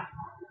ရာ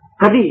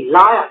ရဂတိလာ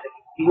ရတယ်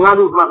ဒီငါ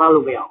တို့မှတ်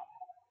သားလို့မရအောင်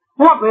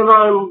ဘုရားဘယ်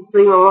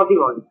မှာသိမှာ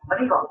မသိပါဘူး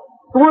မသိပါဘူး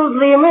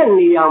ကိုသိမဲ့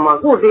နေရာ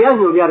မှာကိုတရား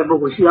ညွှန်ပြတဲ့ပုဂ္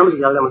ဂိုလ်ရှိလားမ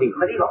ရှိလားလည်းမသိဘူး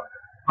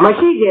မသိပါဘူး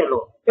မရှိကြ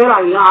လို့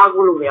အဲ့ဒါကြီးအား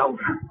ကိုလို့မရဘူး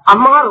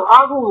အမားတော့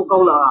အားကိုကိုကော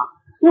င်းတာက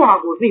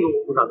ကိုဟာကိုသိဖို့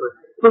ဆိုတာဆို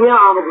သူများ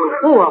အားမ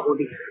ကိုကိုဟာ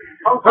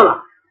ကိုသိဟုတ်လား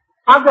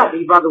အက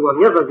တိပါတော့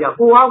မြတ်စွာဘုရား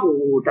ကိုအား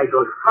ကိုတိုက်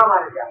တော်မှန်ပါ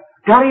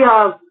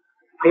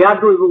ဗျာဒါရီဟာဘုရား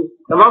တွေ့ဖို့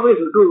ဓမ္မပိတ်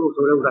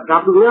ဆိုတွေ့ဖို့ဆိုတဲ့ဥစ္စာဒါ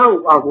သူများ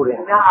ကိုအားကိုတယ်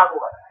သူများအားကို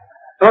ပါ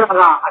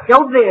အဲ့ဒါက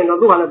အကြောင်းသိ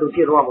ရင်တော့သူကလည်းသူဖြ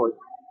စ်သွားပါ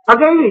ဘူးအ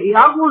ကယ်၍ဒီ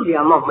အားကို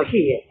စရာမှမ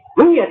ရှိရဲ့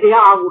မိရဲ့တ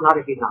ရားအားကိုထား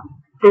တဲ့ကိစ္စ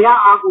တရား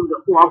အားကို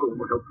တော့ကိုအား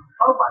ကိုမလုပ်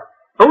ဟုတ်ပါ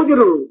တယ်ဘုန်းကြီး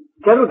တို့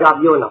ကျတို့ဒါ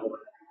ပြောနေတာဟုတ်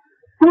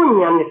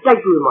ကိုဉာဏ်နဲ့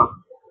တိုက်တွေ့မှာ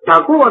ဒါ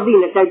ကိုအသိ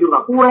နဲ့တိုက်တွေ့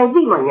မှာကိုယ်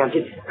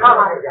တိုင်သိမှဉာဏ်ဖြစ်တယ်မှန်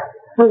ပါတယ်ဗျာ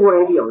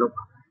ကိုယ်တိုင်သိ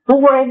အောင်လုပ်ကို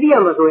ယ်တိုင်သိရ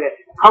မှာဆို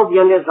ရင်ဖောက်ပြ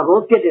န်တဲ့သ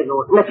ဘောဖြစ်တဲ့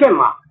လို့နှစ်ချက်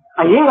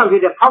မှာအရင်ကဖြ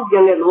စ်တဲ့ဖောက်ပြ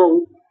န်တဲ့သ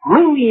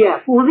ဘောမိမိရဲ့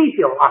ပူသိ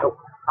ပြောင်းအားထုတ်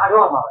ပါ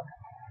တော့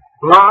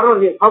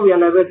မှာငါတော့ဖောက်ပြန်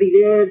တယ်ပဲသိတ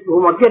ယ်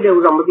ဟိုမှာပြက်တဲ့ဥ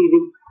စ္စာမသိသေး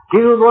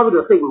ဘူးဒီလိုသွားပြီး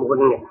တော့စိတ်မဝင်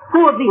နဲ့ကို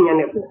ယ်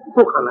အသိဉာဏ်နဲ့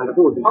ကိုယ်ခန္ဓာ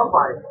နဲ့ကိုယ်သိဟုတ်ပါ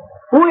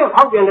တယ်ကိုယ်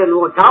ရဲ့ဖောက်ပြန်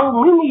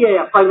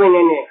တဲ့လို့ဒါမိမိရဲ့ပိုင်ပိုင်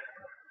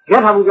နဲ့ရ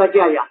ထားမှုကြကြ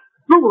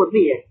ရသူ့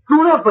ကိုသိရဲ့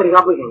သူ့ရဲ့ပရိက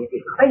ပိတ်နေ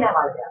တယ်သိနိုင်ပါ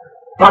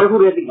ဗျာဘာတခု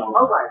တည်းသိတာဟု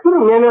တ်ပါ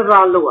တယ်သူတို့မြဲ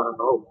မြဲသားလောက်ရ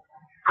တော့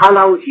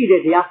ခန္ဓာကို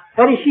ရှိတဲ့တရား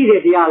အဲ့ဒီရှိ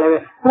တဲ့တရားလ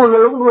ည်းပဲကိုယ်နှ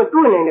လုံးသွ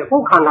င်းတွေ့နိုင်တဲ့ကို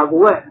ယ်ခန္ဓာကို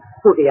ယ်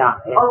ရဲ့ကိုယ်တရား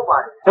ဟုတ်ပါ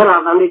တယ်အဲ့ဒါ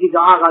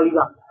တန်တိတိအာဂါလိက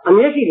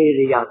အမျက်ရှိနေ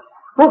တဲ့တ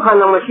ရားကိုယ်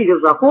ခန္ဓာမရှိတဲ့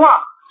ဆိုတာကို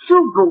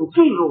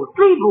ကစုဖို့ကြည့်ဖို့သိ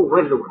ဖို့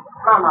ဝဲလို့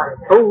မှန်ပါ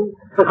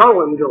တယ်ဟုတ်သကောင်း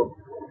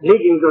ဝင်ပြီးတော့လေ့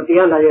ကျင့်ပြီးတော့တ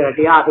ရားနာရ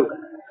တဲ့တ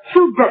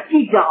ရားထုတ်စုတတ်ကြ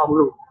ည့်ကြအောင်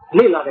လို့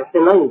လေ့လာတဲ့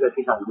သင်္ကန်းယူ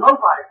တဲ့ကိစ္စဟုတ်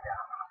ပါတယ်ဗျာ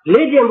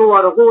လေ့ကျင့်ဖို့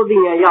ကတော့ကိုယ်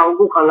အသိဉာဏ်ရ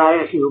အောင်ကိုယ်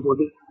ခန္ဓာရဲ့အရှိကိုကို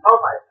သိဟုတ်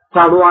ပါ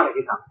တယ်သာလို့ရ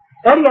တဲ့ကိစ္စ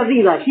အဲ့ဒီအသိ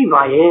သာ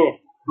ရှိပါရဲ့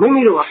မိမိ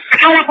တို့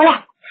ကခန္ဓာ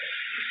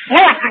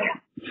ခန္ဓာလေ့လာ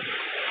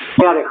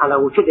ခန္ဓာရတဲ့ခန္ဓာ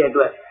ကိုဖြစ်တဲ့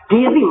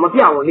အတွက်ဒီအသိ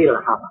မပြတ်ဘူး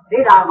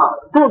လေ့လာတာပါလေ့လာ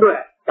မှာတို့အတွက်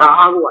ဒါ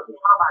အားကိုးရ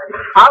တယ်မှန်ပါတယ်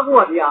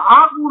အားကိုးရတရား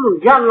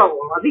အားကိုးလို့ရ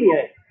လောက်အောင်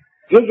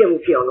အသိဉာဏ်ရင့်ကျက်မှု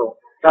ဖြစ်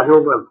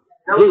အောင်တော့ဒါနှိုး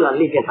ပွဲလေ့လာ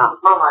လေ့ကျင့်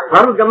ထားမှန်ပါတယ်ငါ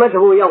တို့ဓမ္မ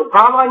တဘော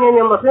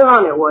ရောက်ဘာဘာဉာဏ်မစင်း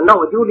ရနဲ့ဟိုနော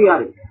က်အကျိုးတရား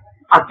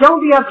တွေအကြော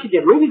င်းတ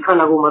ရားဖြစ်တဲ့မိမိ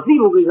ခန္ဓာကို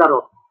မသိဘူးကိစ္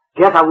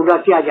စတော့ရထာဘု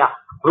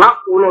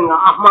ရားကြားကြငါကိုယ်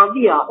နဲ့ငါအမှန်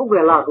သိ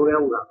ရဟုတ်ကဲ့လားဆို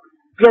တဲ့ဥစ္စာ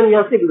ပြန်ပြ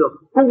န်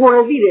စစ်ပြီးတော့ကိုယ်ကိုယ်ရ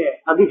င်သိတဲ့အ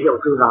သိပြော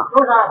င်းစိုးစား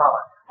ဟုတ်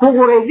သားပါပါကိုယ်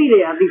ကိုယ်ရင်သိ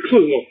တဲ့အသိဖြ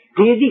စ်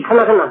ရင်ဒီအသိခဏ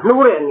ခဏ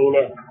နှိုးတဲ့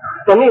အနေနဲ့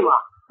ဒီနေ့မှာ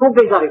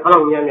ကိုယ်ကိစ္စတွေခ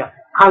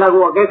လောက်များများခန္ဓာ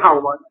ကိုယ်အကဲခါ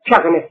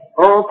အောင်ဖြတ်ကနေ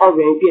ဟောပေါက်ပြ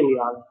န်ပြ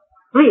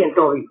င့်နေတာလေသိရင်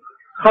တော်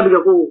ပြီဆက်ပြီး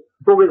တော့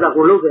ကိုယ်ကိစ္စ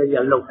ကိုလုပ်တယ်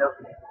ကြီးလုပ်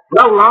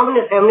တယ်နောက်9မိ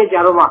နစ်10မိ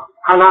နစ်ကြာတော့မှ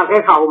ခန္ဓာအကဲ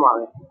ခါ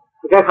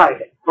အောင်ပါပဲအကဲခါရတ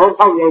ယ်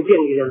ဟောပေါက်ပြန်ပြ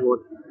င့်နေတယ်လို့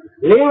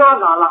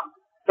4-5 ကာ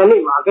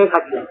လဒီနေ့မှာအကဲခါ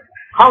ကြ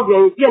ည့်ပေါက်ပြ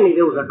န်ပြင့်နေတ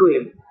ယ်ဆိုတာတွေ့ရ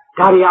င်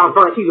ဒါရီ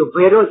အောင်တော့ရှိလို့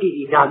ဘယ်တော့ကြည့်ကြ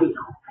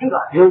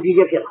ည့်ဒါသိသိပါယုံကြည်ချ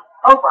က်ဖြစ်လာ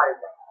ဟုတ်ပါ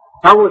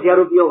တယ်ဒါကို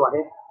ဆရာတို့ပြောပါတ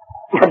ယ်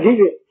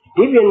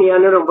ဒီပြနေရာ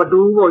နဲ့တော့မတူ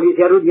ဘူးပေါ့လေဆ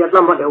ရာတို့ဒီကသ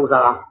တ်မှတ်တဲ့ဥစ္စာ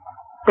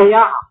ကတ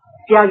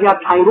ရားကြာ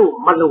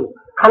ထိုင်ဖို့မလို့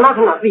ခဏ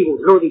ခဏသိဖို့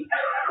လိုသည်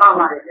မှန်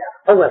ပါတယ်ဗျာ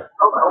ဟုတ်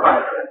ကဲ့ဟုတ်ပါတ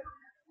ယ်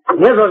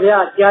မြတ်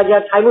စွာဘုရား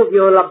ကြာထိုင်ဖို့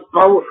ပြော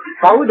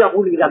လားဘာဝိတ္တ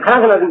ပုလိကခ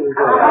ဏခ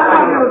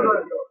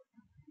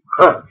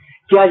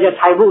ဏသိဖို့ပြောကြာ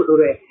ထိုင်ဖို့ဆို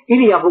တော့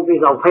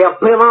ဣရိယာပုကိစ္စကိုဘုရား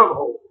ဘယ်မှမဟု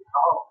တ်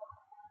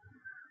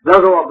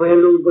တော့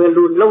ဘယ်လို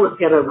လုံး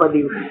ဆရာတော်မ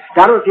သိ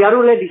ဘူးဒါတော့ဆရာ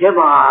တို့လည်းဒီထဲ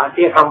မှာတ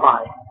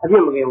ရားခံပါတယ်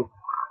အပြစ်မကင်း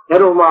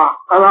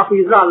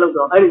ဘူးဒါတော့မှအာလာပိစ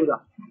လောက်တော့အဲ့ဒီ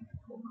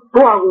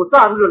ကကိုယ့်ဟာကို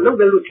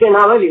စပြီးတော့လုပ်တယ်လို့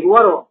ထင်တာပဲလေကို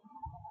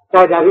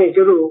ကတော့ဒါဖြင့်ကျ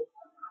တို့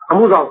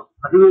အမှု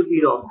ဆောင်အတူတူ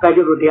ပြီးတော့ကျ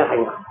တို့တရား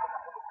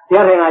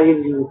ထိုင်တာရေး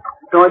ပြီး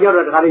တော့ကြ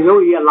တော့တခါတ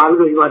ည်းရုပ်ရည်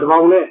ကလာပြီးတော့ဒီမှာတပေါ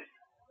င်းနဲ့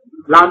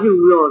လာ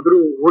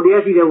ပြုပြီးတော့သူတို့ဝ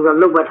တရားရှိတဲ့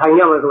ဥစ္စာလုပ်ပဲထိုင်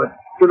ရမယ်ဆိုရင်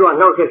ကျတို့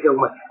ကနောက်ဆက်ပြုံး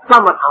မယ်စ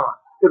မှတ်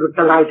ထားပါကျတို့တ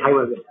လိုက်ထိုင်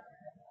မယ်ပဲစ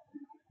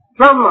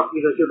မှတ်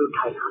ပြီးတော့ကျတို့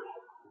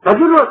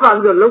ထိုင်တာဒါကျတော့စ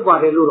ပြီးတော့လုပ်ပါ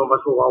တယ်လို့တော့မ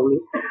ဆိုပါဘူး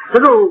။ဒါ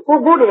တို့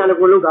ကိုနေရာနဲ့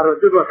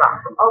ကိုလုပ်တာတော့ကျတော့စ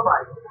ဟုတ်ပါ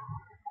ဘူး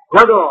။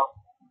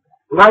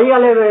နောက်တော့နိုင်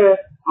ရလ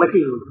ည်းပဲမ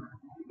ရှိဘူး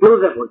။လို့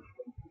သက်ကို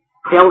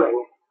ဖျောင်းနိုင်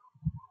တယ်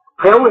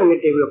။ဖျောင်းနိုင်နေ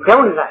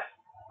တယ်ပြီးတော့ဖျောင်းနေ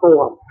လိုက်ဟို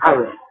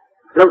ထိုင်တယ်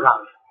လောက်တာ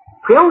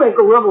။ဖျောင်းနိုင်ကု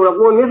န်တော့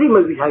ကိုမျက်စိမ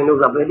ကြည့်ထိုင်လို့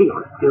ဆိုပဲသိအော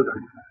င်ပြောတာ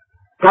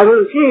။ဒါ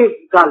လို့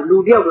ရှိက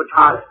လူတယောက်တော့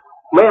ထားတယ်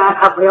။မဲ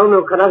အခါဖျောင်း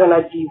တော့ခဏခဏ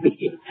ကြ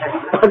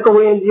ည့်ပြီးအကု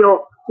န်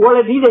ရင်ပြောကို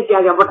လည်းဒီ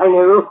တဲ့ကြာမထိုင်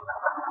နေလို့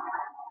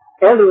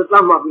အဲ့လို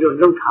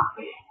သတ်မှတ်ပြီးတော့လှုပ်တာ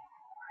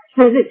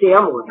ပဲစစ်တ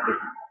ရားမဟုတ်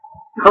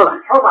ဘူးဟုတ်လား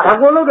ဟုတ်ပါဒါ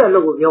ကိုလှုပ်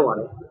တဲ့လှုပ်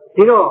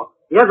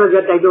ကိုပြောပါလေဒီတော့ရသော်ကြ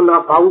တိုက်တွန်းတာ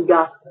ဘာဝုတာ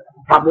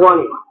ဒါပွား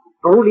နေပါ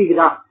ဘုလိက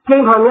တာကျ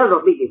င်းဖန်မြတ်စွာ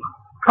သိတယ်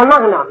ခဏ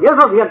ခဏမြတ်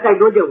စွာဘုရားတိုက်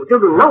တွန်းချက်ကိုကျု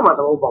ပ်တို့နောက်မှ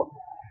သဘောပေါက်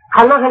ခ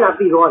ဏခဏ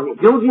သိတော့ရင်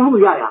ယုံကြည်မှု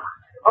ရရ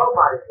ဟုတ်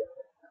ပါတယ်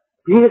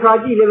ဒီတစ်ခါ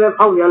ကြည့်လည်းပဲ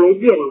ဖောက်ပြန်နေ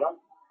ပြည့်နေတာ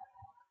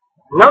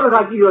နောက်တစ်ခါ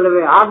ကြည့်တော့လည်း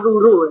ပဲအာသူ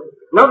တို့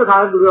နောက်တစ်ခါ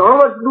သူတို့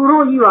ဟောသူ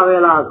တို့ကြီးပါပဲ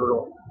လားဆို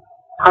တော့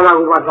ခန္ဓာ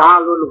ကိုယ်ကဒါ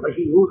လို့မ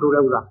ရှိဘူးဆို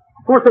တဲ့ဥစ္စာ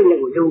ကိုယ်စိတ်နဲ့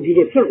ကိုယုံကြည်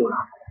တဲ့ဖြစ်ကုန်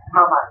တာမှ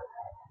န်ပါတယ်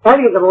အဲ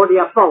ဒီသဘောတ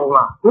ရားပေါက်အောင်က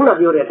ခုန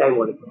ပြောတဲ့အတိုင်း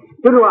ပေါ့လေ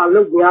သူတို့ကအ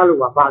လုပ်များလို့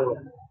ပါနေ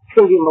ရှ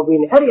င်းရှင်းမပြီး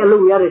နဲ့အဲ့ဒီအလု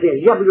ပ်များတဲ့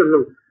ရက်ပြီးတော့လု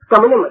ပ်က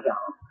မနဲ့မကြော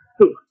က်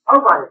ဟုတ်ဟု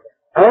တ်ပါတယ်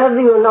အဲ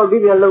ဒီကိုနောက်ဒီ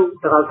ပြန်လုပ်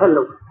တခါဆက်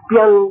လုပ်ပြ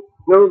န်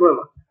လုံးသွင်း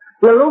မှာ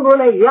နှလုံးသွင်း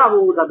နဲ့ရ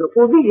ဖို့ဆိုတော့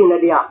ကိုသိကျင်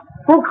တဲ့တရား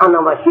ကိုခန္ဓာ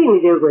မှာရှိနေ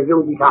တဲ့ကိုယုံ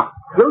ကြည်ထား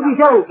ယုံကြည်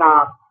ချင်တာ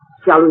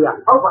ရှားလို့ရ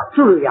ဟုတ်ပါ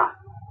ရှိလို့ရ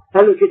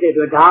အဲ့လိုဖြစ်တဲ့အ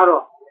တွက်ဒါက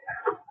တော့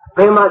ဘ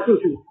ယ်မှာရှိ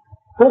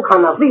ကိုခ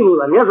န္ဓာသိလို့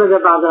လားမြတ်စွာဘု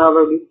ရားသာသနာ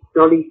တော်ကြီး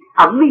တော်လီ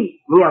အမိ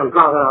ဉာဏ်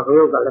သာသနာတော်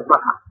ကလည်းပ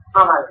တ်တာ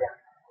ဟုတ်ပါဗျာ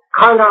ခ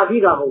န္ဓာ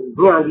ကြီးတာမဟုတ်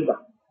ဉာဏ်ကြီးတာ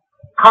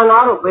ခန္ဓာ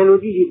တော့ဘယ်လို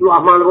ကြည့်ကြည့်သူအ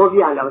မှန်တော်ပြ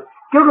ရတယ်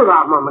ကျုပ်တို့က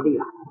အမှန်မသိ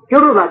တာကျု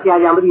ပ်တို့ကကြာ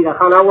ကြာမသိတာ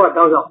ခန္ဓာက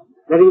တောင်းတော့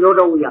ဂရီတော်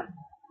တော်ဦးရ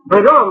ဘ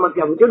ယ်တော့မှမပြ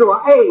တ်ဘူးကျုပ်တို့က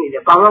အဲ့နေတ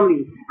ယ်ဘာမှမသိ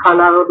ခန္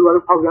ဓာတော့သူက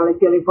ဖောက်ပြန်လိုက်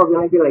ပြက်လိုက်ဖောက်ပြန်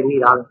လိုက်ပြက်လိုက်နေ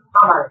တာလေ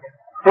ဟုတ်ပါ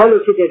အဲ့လို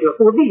ဖြစ်တဲ့အတွက်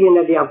ကိုသိကျင်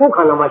တဲ့တရားကိုခ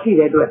န္ဓာမှာရှိ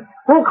တဲ့အတွက်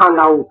ကိုခန္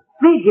ဓာကို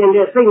သိကျင်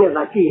တဲ့စိတ်နဲ့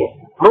သာရှိရင်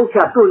မုတ်ချ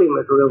တွေ့လိမ့်မ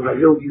ယ်ဆိုတော့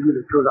ယုံကြည်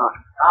လို့ပြောတာ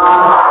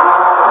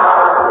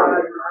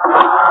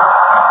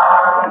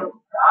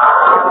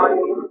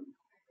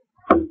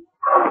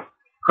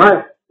ဟဲ့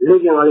လေ့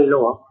ကျင့်ကလေး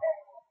လို့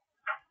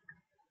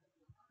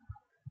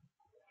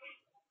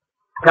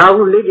ဒါက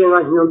လေ့ကျင့်က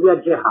ညွန်ပြ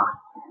ချက်ဟာ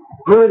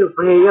မင်းတို့ဘ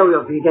ယ်ရော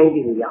က်ဒီတိုင်း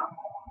သိနေရ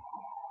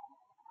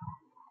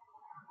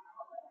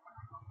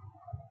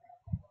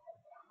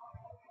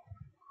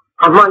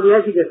အမှန်တ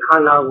ရားရှိတဲ့ခ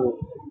န္ဓာကို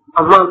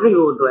အမှန်သိ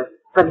ဖို့အတွက်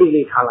သတိ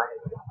လေးထားလိုက်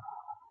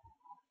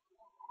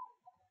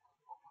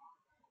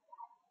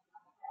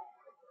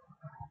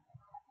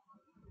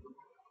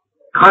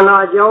ခန္ဓာ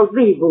ကြောင့်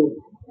သိဖို့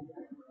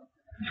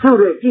ရှု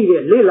တဲ့ကြည့်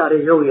တဲ့လေ့လာ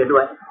တဲ့ရုပ်ရည်အတွ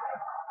က်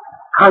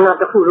ခန္ဓာ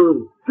တစ်ခုလုံး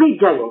သိ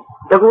ကြရင်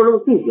တစ်ခု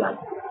လုံးသိကြတယ်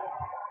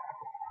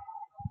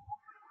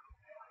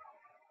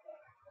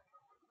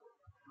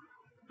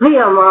သိရ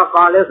မှာ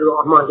ပါလဲဆိုတော့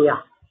အမှန်တ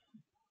ရား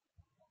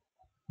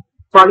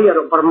ပါဠိက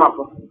တော့ပရမတ်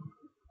ပေါ့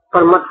ပ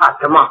ရမတ်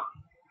ဓမ္မ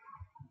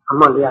အ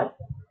မှန်တရား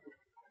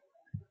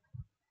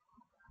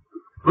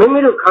မိမိ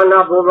တို့ခန္ဓာ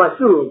ပေါ်မှာ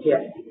ရှုနေချ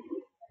က်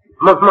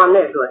မမှန်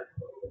တဲ့အတွက်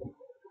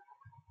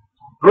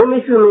မိမိ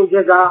ရှုနေချ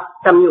က်က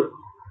တစ်မျိုး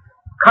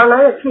ခန္ဓာ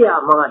ရဲ့ဖြစ်ရ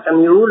မှာကတစ်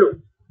မျိုးလို့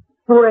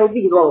ကိုယ်တိုင်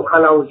သိတော့ခ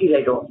န္ဓာကိုကြည့်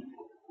လိုက်တော့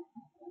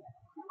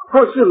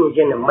ဖို့ရှုနေချ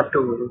က်နဲ့မ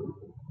တူ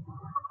ဘူး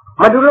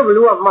မတူလို့ဘယ်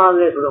လိုမှမှား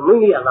လဲဆိုတော့မိ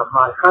မိက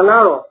မှားခန္ဓာ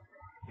တော့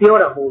ပြော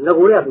တာဘူးင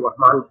ကိုယ်ကသူက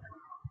မှားတယ်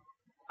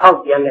ဟောက်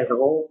ပြန်တဲ့သ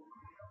ဘော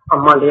အ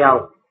မှန်တရား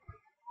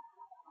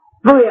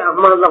သူ့ရဲ့အ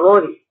မှန်သဘော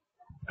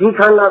ဒီခ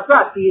န္ဓာစ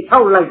တီထော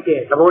က်လိုက်တဲ့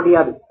သဘောတ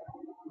ရားတွေ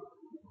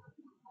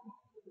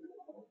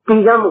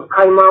ပြီးကြမှု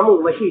ခိုင်မာမှု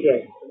မရှိတဲ့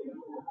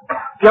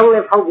ပြောင်းလဲ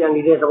ဖောက်ပြန်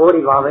နေတဲ့သဘော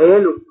တွေပါပဲ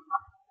လို့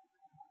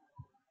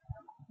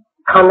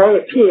ခန္ဓာ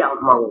ရဲ့ဖြစ်ရ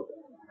မှာကို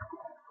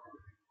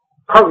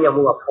ဖောက်ပြန်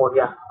မှုကပေါ်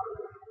ပြ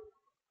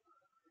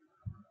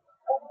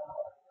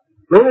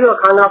မင်းတို့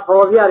ခန္ဓာ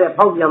ပေါ်ပြတဲ့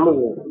ဖောက်ပြန်မှု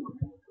ကို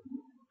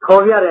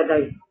ခေါ်ပြတဲ့အတို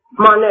င်း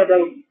မှန်တဲ့အတို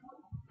င်း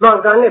သံ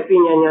ဃာနဲ့ပ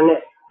ညာဉာဏ်နဲ့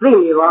သိ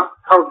နေပါ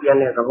ဖောက်ပြန်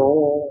တဲ့သဘော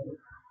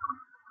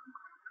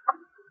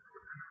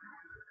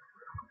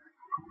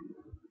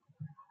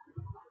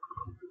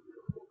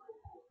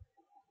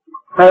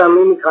အဲဒါ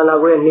မိမိခန္ဓာ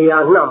ကိုယ်ရဲ့နေရာ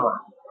နှံ့မှာ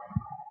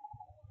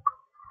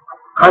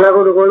ခန္ဓာ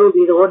ကိုယ်တစ်ခုလုံး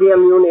ဒီသဘောတ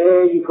ရားမျိုးနဲ့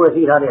ကြီးဖွဲ့စ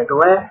ည်းထားတဲ့အ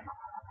တွက်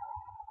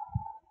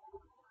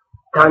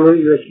ဒါ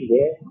မျိုးရွေးရှိတ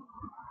ယ်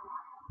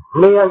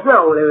နေရာနှံ့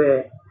အောင်လည်းပဲ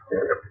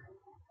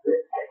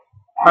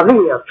အဘိ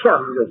ညာဖြတ်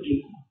ပြီးတော့ကြ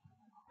ည့်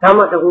ဒါ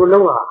မှတစ်ခု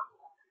လုံးဟာ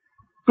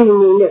တည်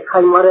ငြိမ်တဲ့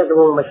ခိုင်မာတဲ့သ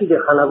ဘောမရှိ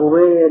တဲ့ခန္ဓာကိုယ်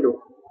ပဲလို့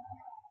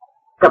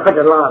တစ်ဖက်တ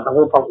စ်လားသ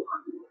ဘောပေါက်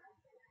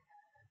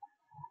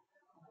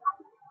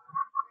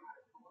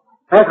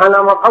အဲခန္ဓာ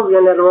မှာဖောက်ပြ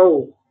န်တဲ့သဘော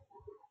ကို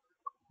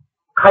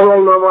ခိုင်ခို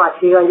င်မာမာအ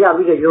ခြေခံရ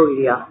ပြီးတဲ့ယောဂီ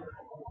တွေက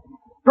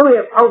သူ့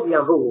ရဲ့ဖောက်ပြ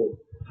န်မှုကို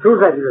စူး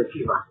စိုက်ပြီးတော့ကြ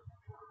ည့်ပါ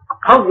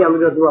ဖောက်ပြန်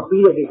ပြီးတော့သူက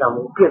ပြီးတဲ့ကိစ္စ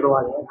မျိုးပြတ်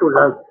သွားတယ်သူ့လ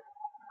မ်း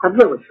အပြ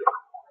တ်ကိုရှိ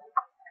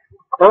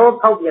တော့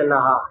ဖောက်ပြန်တာ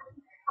ဟာ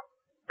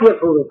ပြတ်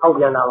ဖို့ဖောက်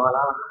ပြန်တာပါ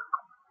လား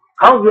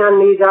ဖောက်ပြန်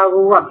နေတာက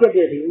ပြတ်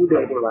တဲ့ဒီဥဒ္ဒေ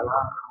တွေပါ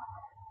လား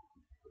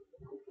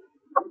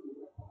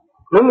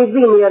မိမိ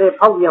သိနေရတဲ့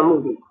ဖောက်ပြန်မှု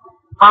တွေ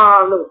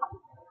အားလုံး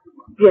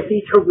ပြည့်စ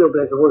ည်ချုပ်ပြုတ်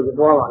တဲ့သဘောကို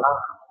ပေါ်ပါလား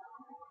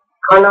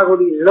ခန္ဓာကိုယ်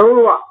ဒီလုံး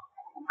ဝ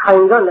ခို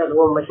င်တဲ့သ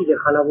ဘောမရှိတဲ့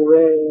ခန္ဓာကိုယ်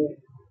ပဲ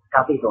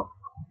ဒါသိတော့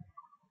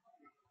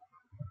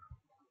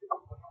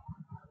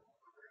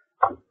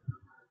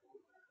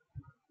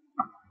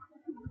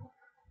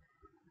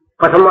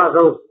ပထမ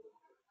ဆုံး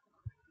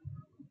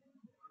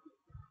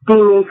တ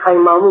င်းငင်ခို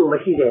င်မာမှုမ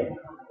ရှိတဲ့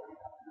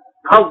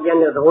ဖောက်ပြန်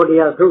တဲ့သဘောတ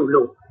ရားစု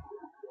လို့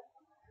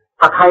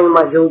အခိုင်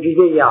မာယုံကြည်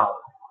ရအောင်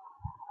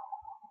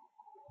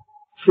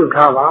ရှု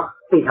ထားပါ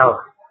သိထား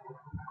ပါ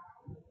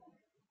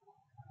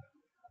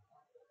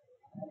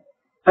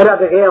အဲ့ဒါ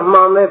တကယ်အမှ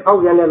န်ပဲဖောက်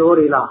ပြန်တဲ့သဘော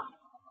တွေလား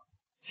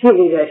ရှိ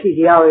နေတယ်ရှိ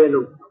ကြရ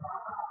လို့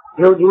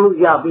ယုံကြည်မှု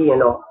ရပြီးရင်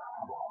တော့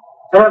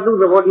အဲ့ဒါသူ့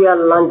သဘောတရား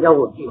လမ်းကြောင်း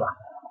ကိုကြည့်ပါ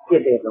ပြ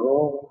စ်တယ်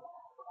တော့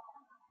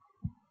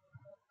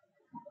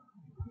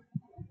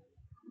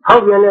ဟော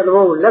က်ပြန်တဲ့သ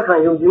ဘောကိုလက်ခံ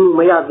ယုံကြည်မှု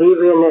မရသေး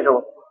ပဲနဲ့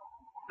တော့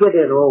ပြစ်တ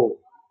ယ်တော့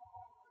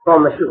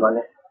တော့မရှိပါ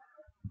နဲ့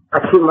အ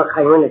ခြေမ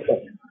ခိုင်ဝဲနဲ့ဖြစ်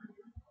တယ်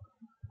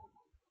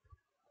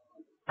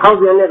ဟောက်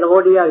ပြန်တဲ့သ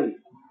ဘောတရားကြီး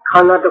ခ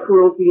န္ဓာတစ်ခု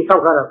လုံးပြီးဆော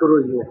က်ထားတာသူ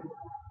တို့ကြီးတယ်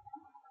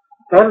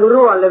ဒါသူ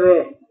တို့ကလည်းပဲ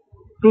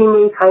ဒီ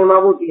နေခိုင်မှာ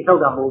ဖို့တည်ဆော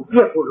က်တာမဟုတ်ပြ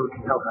က်ဖို့လို့တ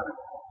ည်ဆောက်တာ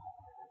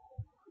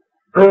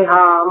ဘယ်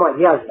ဟာမှ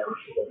ရရမ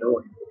ရှိတဲ့တော့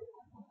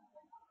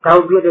တော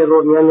က်ပြတဲ့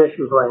ကိုများများ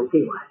ရှုသွားရင်သိ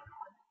ပါတယ်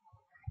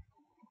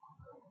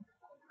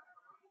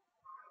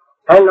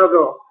အဲနောက်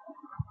တော့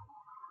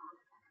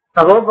သ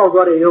ဘောပေါက်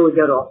သွားတဲ့ရုပ်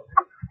ကြတော့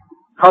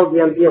ဟောက်ပြ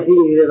န်ပြည့်စည်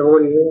နေတဲ့သဘော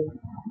တွေ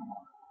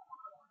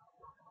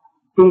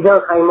ဒီက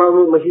ခိုင်မှ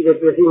မှုမရှိတဲ့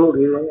ပြည့်စည်မှု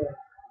တွေပဲ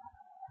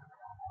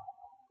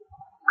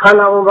ခန္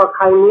ဓာဘဝ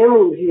ခိုင်မြဲ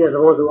မှုရှိတဲ့သ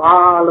ဘောဆို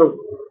အားလုံး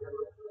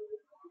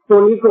ကို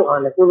ယ်ကြီးကိုယ်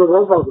အားနဲ့ကိုယ်သ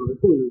ဘောပေါက်တယ်လို့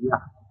သိနေကြ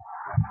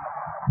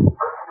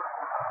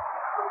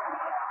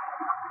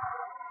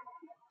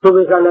သူ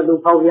ကိစ္စနဲ့သူ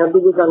ပေါက်ပြန်သူ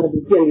ကိစ္စနဲ့သူ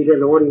ပြည့်နေတဲ့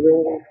သဘောတွေပဲ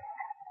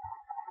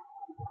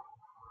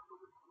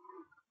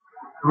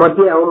မပြ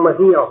ည့်အောင်မ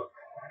သိအောင်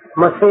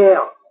မဆဲ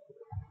အောင်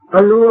ဘ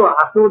လို့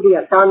အစိုးတ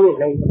ရားတားမြစ်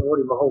နိုင်တဲ့သဘော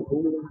တွေမဟုတ်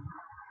ဘူး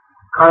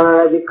ခန္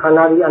ဓာကြီး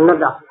အနတ္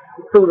တ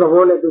သူ့သ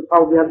ဘောနဲ့သူပေါ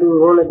က်ပြန်သူ့သ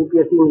ဘောနဲ့သူပြ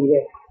ည့်စည်နေ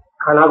တဲ့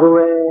ခန္ဓာကိုယ်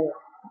ပဲ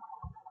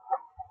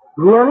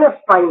ဉာဏ်နဲ့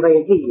ပိုင်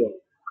ကြည့်ရင်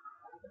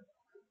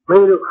မ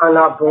င်းတို့ခန္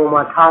ဓာပေါ်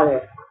မှာထား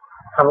တဲ့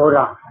သဘော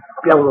ထား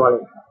ပြောင်းသွားတ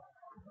ယ်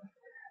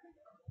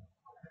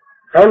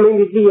အဲမင်း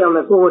ကြည့်ရမ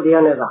ယ်ကိုယ်တ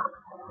ရားနဲ့သာ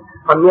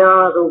အ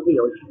များဆုံးသိ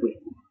အောင်ကြည့်တယ်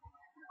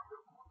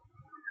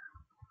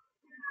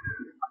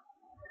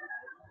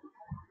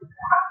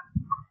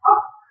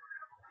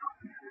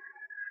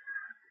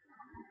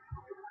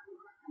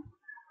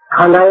ခ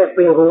န္ဓာရဲ့ပ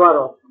င်ကိုယ်က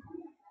တော့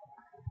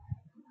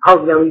ဟော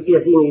က်ပြန်ပြီးပြ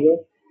ည့်စည်နေတယ်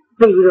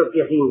သိပြီးတော့ပြ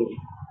ည့်စည်နေတယ်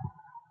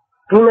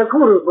ဒီနှစ်ခု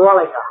ကိုသွား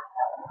လိုက်တာ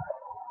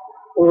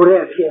အို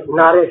တဲ့အဖြစ်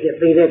နားတဲ့အဖြစ်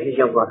သိတဲ့အဖြစ်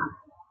ရောက်သွားတာ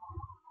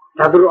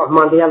ဒါသူတို့အမှ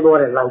န်တရားသွား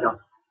တဲ့လမ်းကြောင်း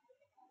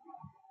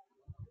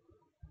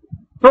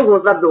ပုဂ္ဂို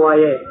လ်သတ္တဝါ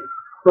ရဲ့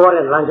သွား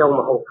တဲ့လမ်းကြောင်းမ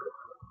ဟုတ်ဘူး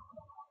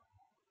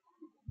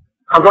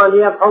အမှန်တ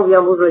ရားဖောက်ပြ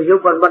န်မှုဆိုရု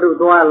ပ်ပတ်တို့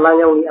သွားလမ်း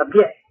ကြောင်းကြီးအပြ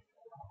ည့်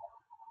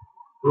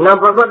နာမ်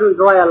ပတ်တို့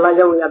သွားရလမ်း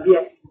ကြောင်းကြီးအပြ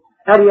ည့်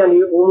အဲ့ဒီကနေ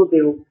အိုးမှုတေ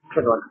ဖြ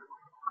စ်သွားတာ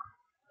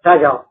ဒါ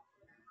ကြောင့်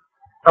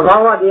သဘာ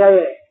ဝတရား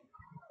ရဲ့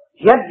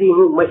ရက်တည်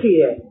မှုမရှိ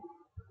တဲ့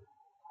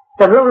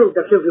တလုံးလုံးတ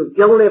စ်ဖြုတ်ဖြုတ်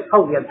ပြောင်းလဲဖော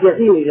က်ပြန်ပြည့်စ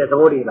ည်နေတဲ့သ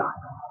ဘောတွေလား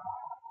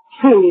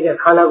ရှိနေတဲ့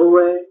ခန္ဓာကိုယ်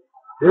ပဲ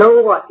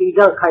လုံးဝတည်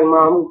တံ့ခိုင်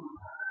မာမှု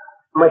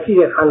မရှိ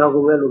တဲ့ခန္ဓာ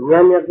ကိုယ်ပဲလို့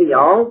များများသိ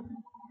အောင်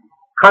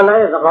ခန္ဓာ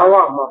ရဲ့သဘာဝ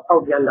မှာဖော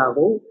က်ပြန်တာ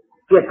ကို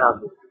ပြည့်တာ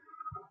ကို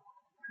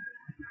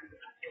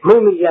မိ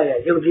မိရရ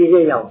ယုံကြည်ရ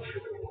အောင်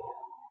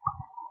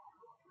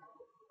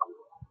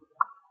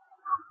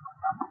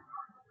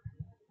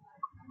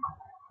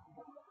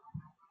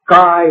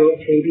ကာယအ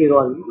ခြေပြီး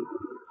တော့